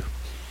 Thank you.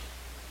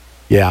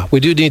 Yeah, we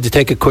do need to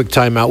take a quick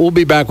time out. We'll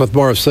be back with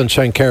more of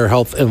Sunshine Care,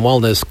 Health, and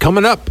Wellness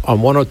coming up on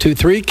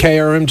 102.3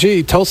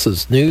 KRMG,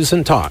 Tulsa's News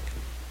and Talk.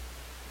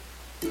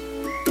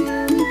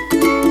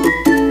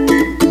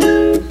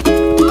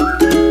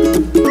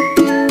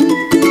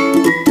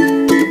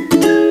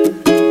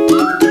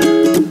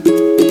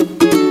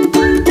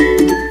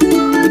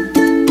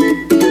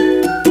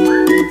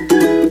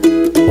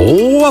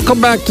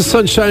 Welcome back to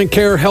Sunshine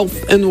Care,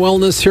 Health, and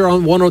Wellness here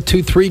on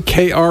 102.3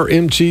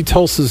 KRMG,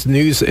 Tulsa's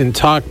News and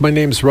Talk. My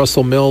name's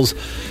Russell Mills.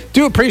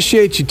 Do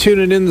appreciate you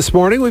tuning in this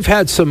morning. We've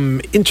had some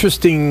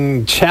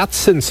interesting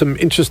chats and some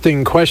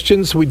interesting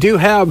questions. We do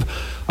have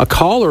a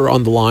caller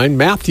on the line.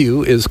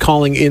 Matthew is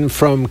calling in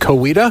from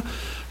Coweta.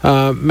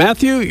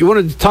 Matthew, you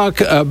wanted to talk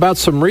about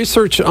some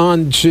research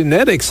on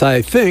genetics,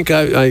 I think.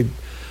 I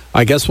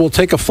guess we'll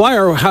take a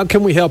flyer. How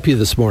can we help you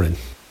this morning?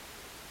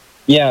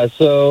 Yeah,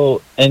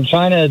 so in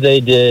China,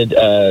 they did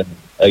an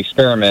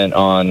experiment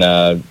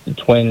on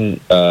twin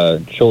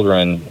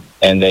children,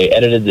 and they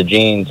edited the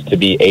genes to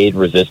be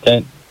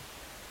AIDS-resistant.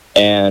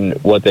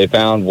 And what they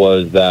found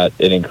was that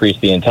it increased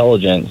the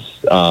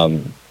intelligence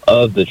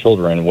of the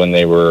children when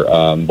they were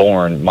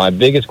born. My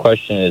biggest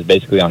question is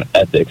basically on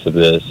ethics of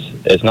this.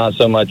 It's not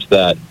so much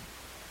that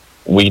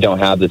we don't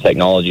have the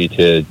technology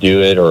to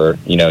do it or,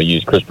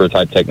 use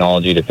CRISPR-type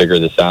technology to figure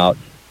this out,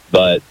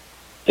 but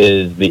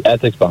is the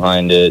ethics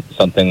behind it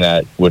something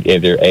that would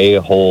either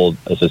hold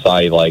a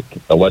society like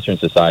a Western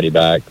society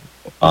back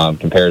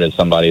compared to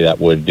somebody that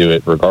would do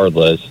it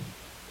regardless,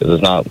 because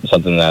it's not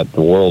something that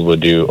the world would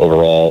do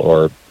overall,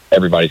 or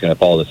everybody's going to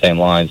follow the same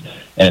lines.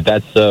 And if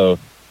that's so,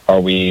 are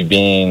we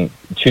being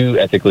too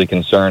ethically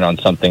concerned on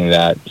something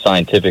that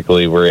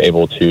scientifically we're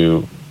able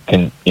to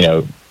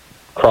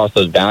cross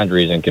those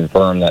boundaries and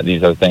confirm that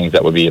these are things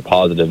that would be a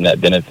positive net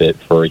benefit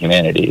for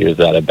humanity? Is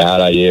that a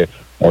bad idea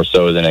more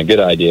so than a good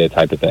idea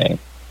type of thing?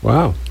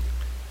 Wow.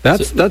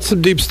 That's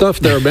some deep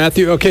stuff there,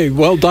 Matthew. Okay,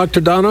 well, Dr.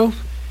 Donno?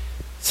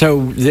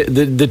 So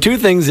the two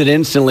things that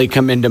instantly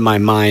come into my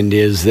mind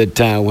is that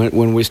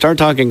when we start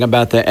talking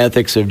about the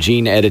ethics of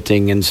gene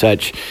editing and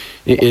such,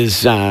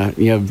 is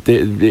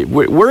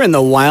we're in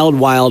the wild,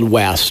 wild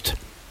west.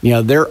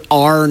 There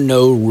are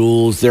no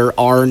rules. There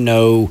are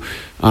no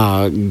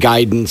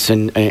guidance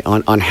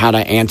on how to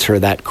answer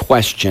that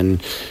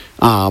question.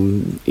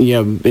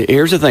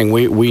 Here's the thing.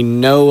 We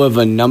know of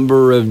a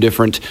number of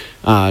different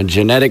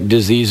genetic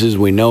diseases.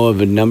 We know of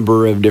a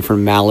number of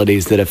different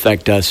maladies that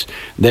affect us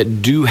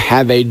that do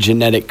have a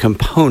genetic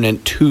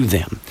component to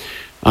them.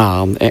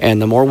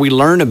 And the more we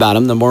learn about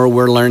them, the more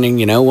we're learning,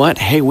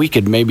 hey, we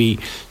could maybe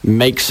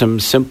make some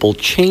simple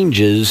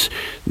changes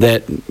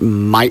that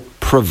might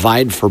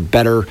provide for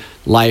better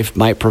life,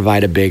 might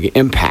provide a big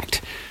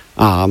impact.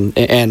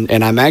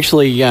 And I'm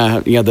actually,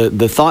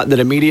 the thought that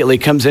immediately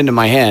comes into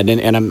my head,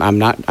 and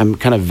I'm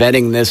kind of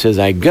vetting this as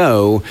I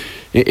go,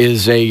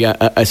 is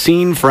a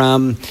scene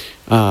from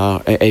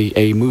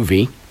a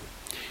movie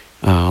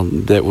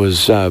that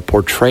was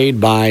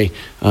portrayed by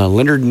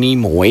Leonard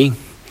Nimoy,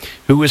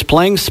 who was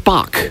playing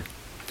Spock.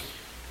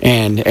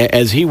 And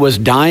as he was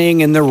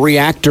dying in the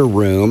reactor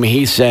room,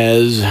 he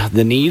says,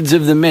 "The needs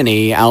of the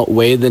many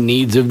outweigh the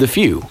needs of the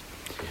few."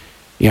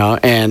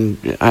 And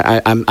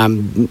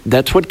I'm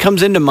that's what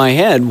comes into my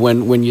head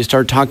when you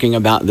start talking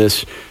about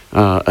this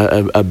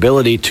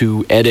ability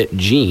to edit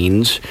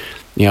genes.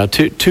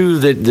 Two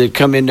that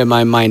come into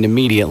my mind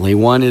immediately.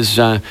 One is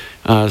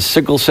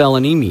sickle cell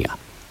anemia.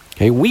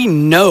 Okay, we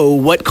know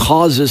what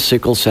causes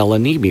sickle cell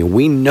anemia.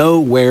 We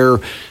know where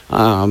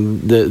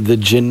the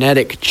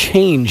genetic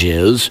change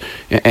is,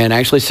 and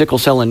actually sickle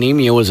cell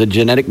anemia was a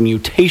genetic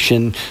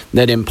mutation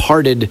that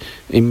imparted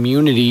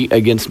immunity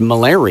against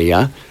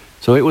malaria.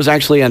 So it was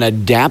actually an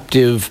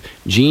adaptive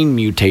gene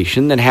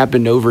mutation that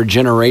happened over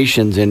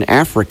generations in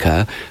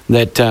Africa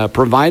that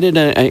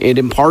it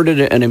imparted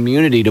an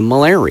immunity to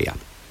malaria.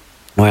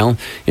 Well,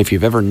 if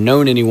you've ever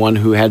known anyone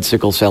who had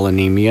sickle cell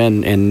anemia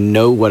and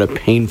know what a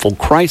painful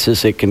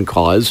crisis it can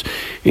cause,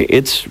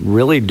 it's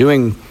really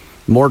doing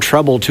more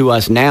trouble to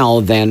us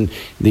now than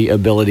the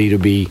ability to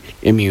be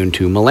immune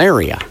to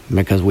malaria,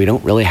 because we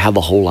don't really have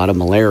a whole lot of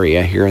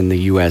malaria here in the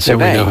U.S. And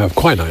we now have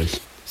quinine.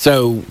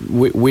 So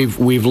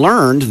we've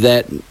learned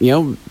that,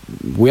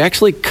 we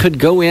actually could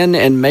go in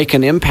and make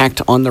an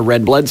impact on the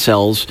red blood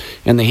cells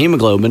and the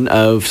hemoglobin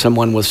of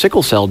someone with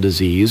sickle cell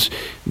disease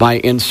by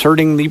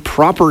inserting the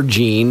proper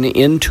gene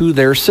into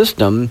their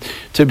system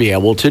to be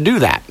able to do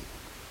that.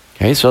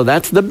 Okay, so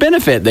that's the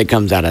benefit that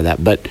comes out of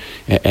that. But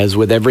as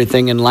with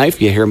everything in life,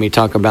 you hear me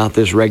talk about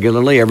this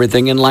regularly,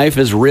 everything in life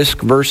is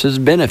risk versus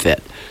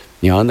benefit.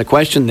 And the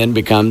question then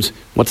becomes,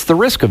 what's the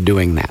risk of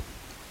doing that?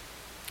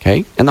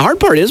 Okay, and the hard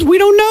part is we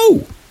don't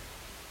know.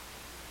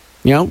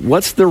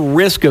 What's the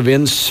risk of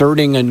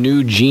inserting a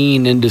new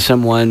gene into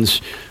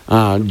someone's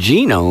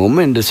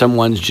genome, into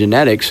someone's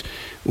genetics?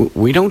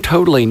 We don't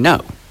totally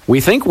know. We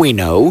think we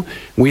know.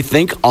 We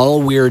think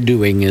all we're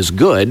doing is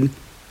good.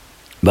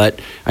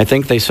 But I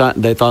think they thought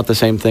the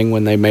same thing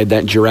when they made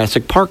that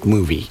Jurassic Park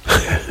movie.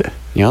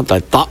 They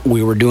thought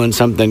we were doing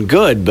something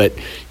good, but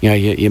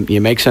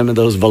you make some of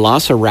those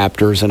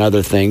velociraptors and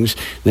other things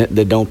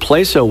that don't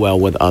play so well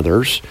with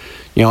others.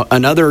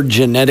 Another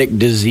genetic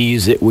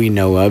disease that we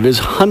know of is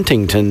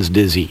Huntington's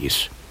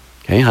disease.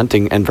 Okay,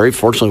 and very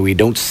fortunately, we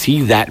don't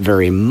see that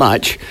very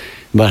much.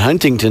 But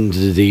Huntington's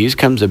disease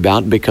comes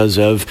about because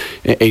of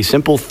a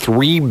simple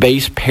 3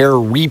 base pair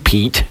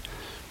repeat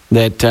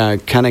that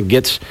kind of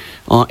gets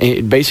on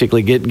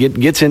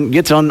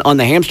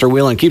the hamster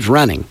wheel and keeps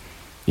running.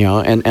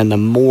 And the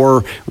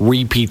more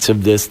repeats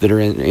of this that are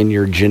in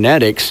your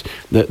genetics,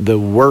 the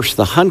worse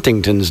the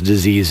Huntington's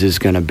disease is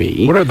going to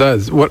be. What are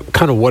those?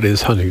 What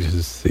is Huntington's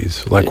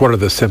disease? Like, what are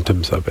the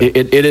symptoms of it?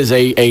 It is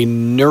a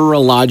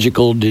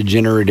neurological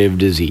degenerative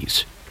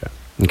disease.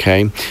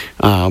 Okay.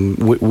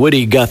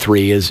 Woody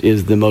Guthrie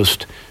is the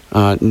most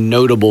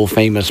notable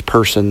famous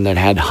person that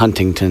had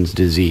Huntington's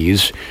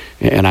disease,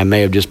 and I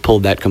may have just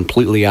pulled that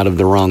completely out of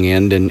the wrong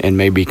end and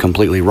may be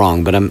completely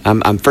wrong, but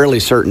I'm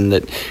fairly certain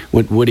that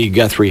Woody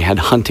Guthrie had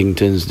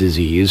Huntington's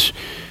disease,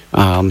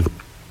 and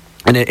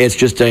it's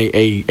just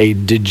a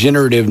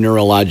degenerative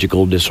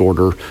neurological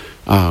disorder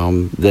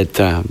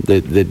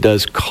that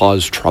does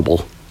cause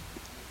trouble.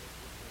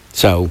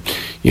 So,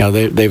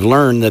 they've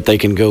learned that they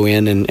can go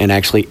in and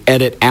actually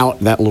edit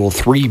out that little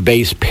 3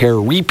 base pair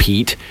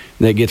repeat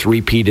that gets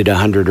repeated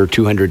 100 or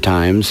 200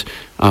 times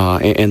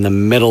in the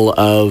middle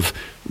of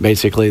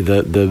basically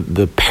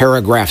the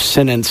paragraph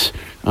sentence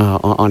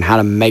on how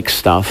to make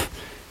stuff.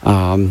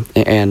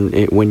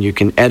 When you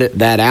can edit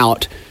that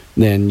out,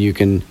 then you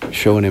can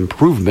show an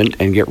improvement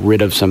and get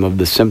rid of some of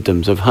the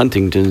symptoms of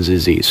Huntington's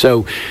disease.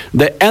 So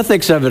the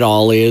ethics of it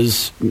all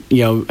is,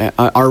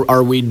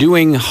 are we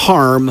doing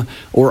harm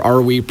or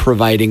are we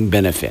providing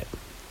benefit?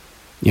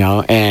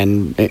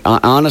 And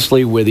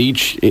honestly, with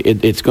each,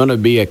 it's going to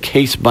be a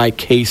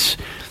case-by-case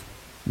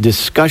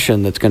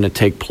discussion that's going to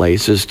take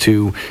place as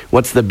to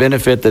what's the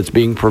benefit that's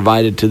being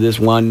provided to this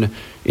one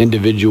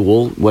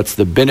individual, what's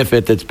the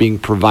benefit that's being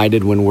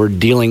provided when we're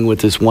dealing with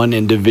this one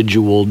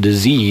individual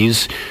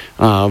disease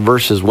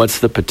versus what's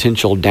the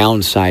potential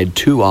downside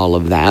to all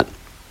of that.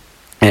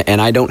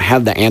 And I don't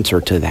have the answer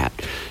to that.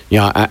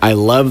 I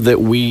love that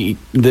we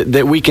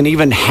can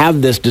even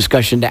have this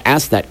discussion to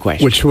ask that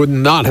question. Which would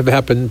not have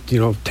happened,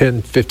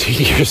 10,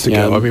 15 years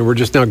ago. Yeah. I mean, we're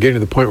just now getting to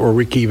the point where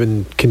we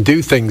can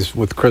do things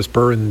with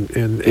CRISPR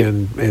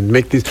and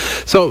make these.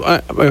 So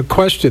a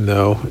question,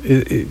 though,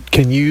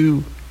 can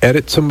you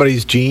edit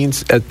somebody's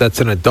genes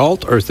that's an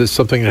adult, or is this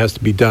something that has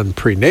to be done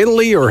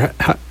prenatally, or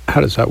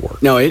how does that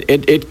work? No,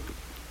 it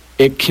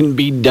can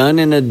be done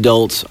in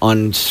adults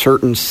on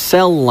certain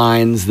cell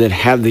lines that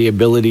have the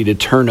ability to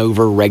turn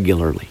over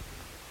regularly.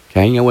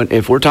 Okay,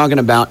 if we're talking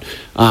about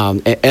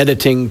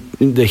editing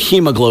the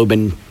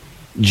hemoglobin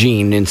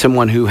gene in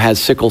someone who has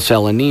sickle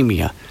cell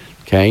anemia,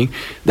 okay,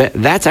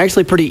 that's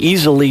actually pretty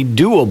easily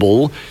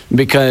doable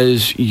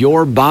because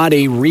your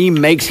body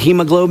remakes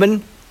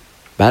hemoglobin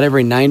about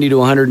every 90 to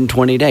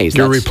 120 days.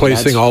 You're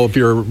replacing all of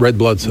your red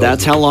blood cells.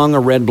 That's how long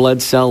a red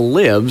blood cell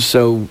lives.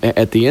 So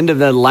at the end of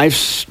the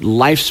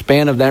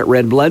lifespan of that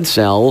red blood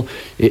cell,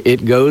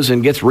 it goes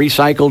and gets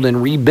recycled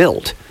and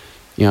rebuilt.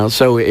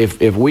 So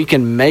if we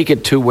can make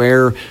it to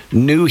where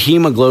new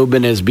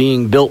hemoglobin is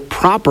being built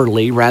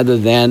properly rather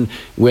than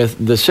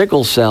with the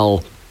sickle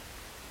cell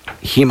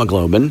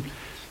hemoglobin,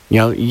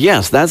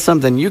 yes, that's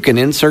something you can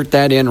insert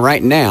that in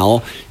right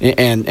now,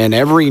 and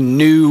every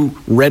new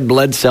red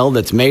blood cell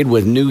that's made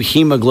with new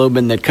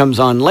hemoglobin that comes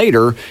on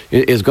later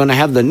is going to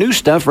have the new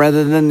stuff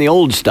rather than the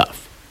old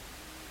stuff.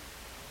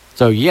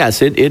 So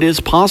yes, it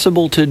is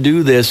possible to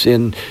do this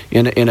in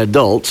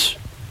adults.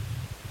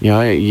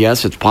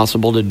 Yes, it's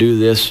possible to do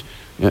this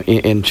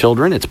in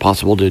children. It's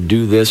possible to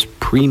do this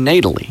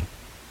prenatally.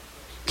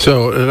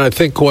 So, and I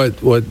think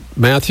what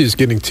Matthew's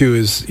getting to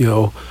is,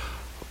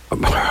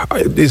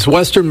 is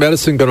Western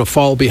medicine going to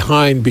fall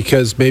behind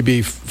because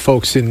maybe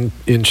folks in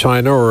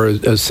China or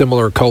a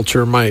similar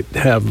culture might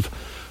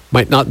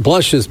not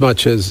blush as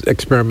much as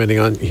experimenting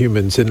on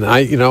humans? And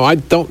I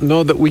don't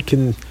know that we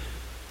can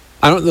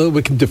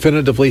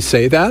definitively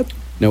say that.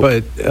 Nope.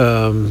 But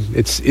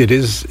it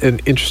is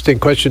an interesting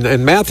question.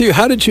 And Matthew,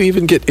 how did you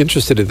even get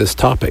interested in this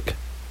topic?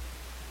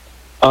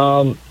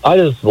 I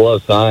just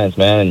love science,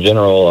 man. In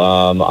general,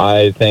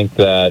 I think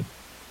that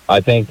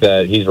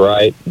he's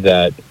right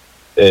that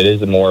it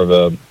is more of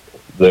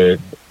the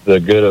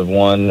good of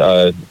one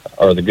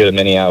or the good of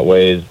many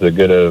outweighs the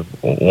good of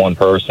one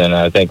person.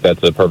 I think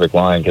that's a perfect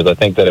line, because I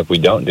think that if we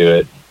don't do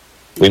it,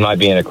 we might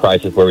be in a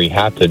crisis where we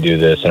have to do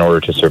this in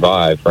order to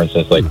survive. For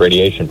instance, like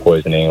radiation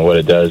poisoning and what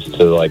it does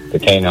to like the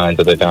canines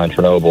that they found in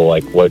Chernobyl,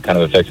 like what kind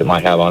of effects it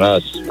might have on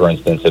us. For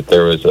instance, if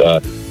there was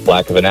a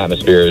lack of an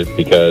atmosphere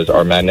because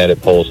our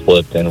magnetic poles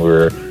flipped and we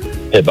were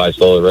hit by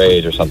solar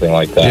rays or something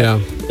like that. Yeah.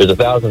 There's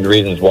 1,000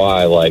 reasons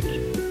why, like,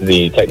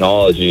 the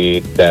technology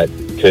that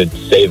could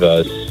save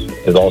us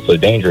is also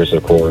dangerous,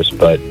 of course,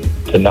 but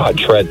to not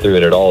tread through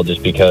it at all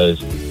just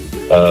because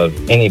of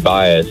any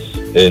bias,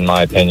 in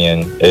my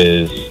opinion,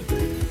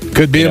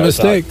 could be a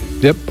mistake.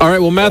 Yep. All right.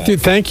 Well, Matthew,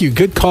 thank you.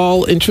 Good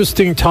call.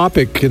 Interesting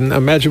topic. And I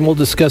imagine we'll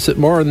discuss it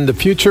more in the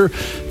future.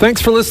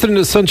 Thanks for listening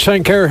to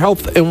Sunshine Care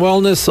Health and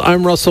Wellness.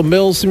 I'm Russell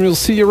Mills, and we'll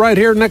see you right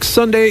here next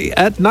Sunday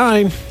at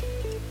 9.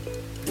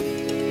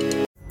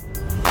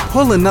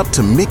 Pulling up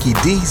to Mickey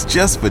D's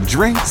just for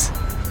drinks?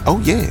 Oh,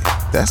 yeah.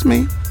 That's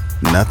me.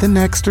 Nothing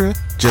extra.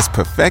 Just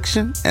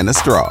perfection and a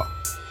straw.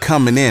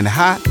 Coming in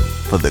hot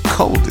for the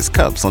coldest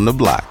cups on the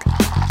block.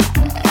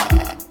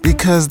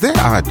 Because there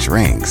are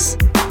drinks.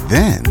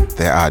 Then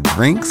there are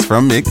drinks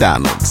from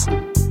McDonald's.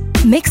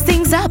 Mix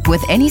things up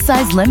with any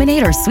size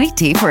lemonade or sweet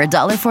tea for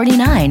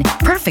 $1.49.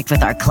 Perfect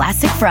with our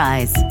classic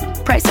fries.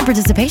 Price and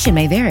participation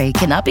may vary.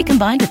 Cannot be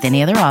combined with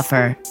any other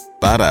offer.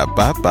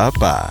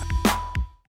 Ba-da-ba-ba-ba.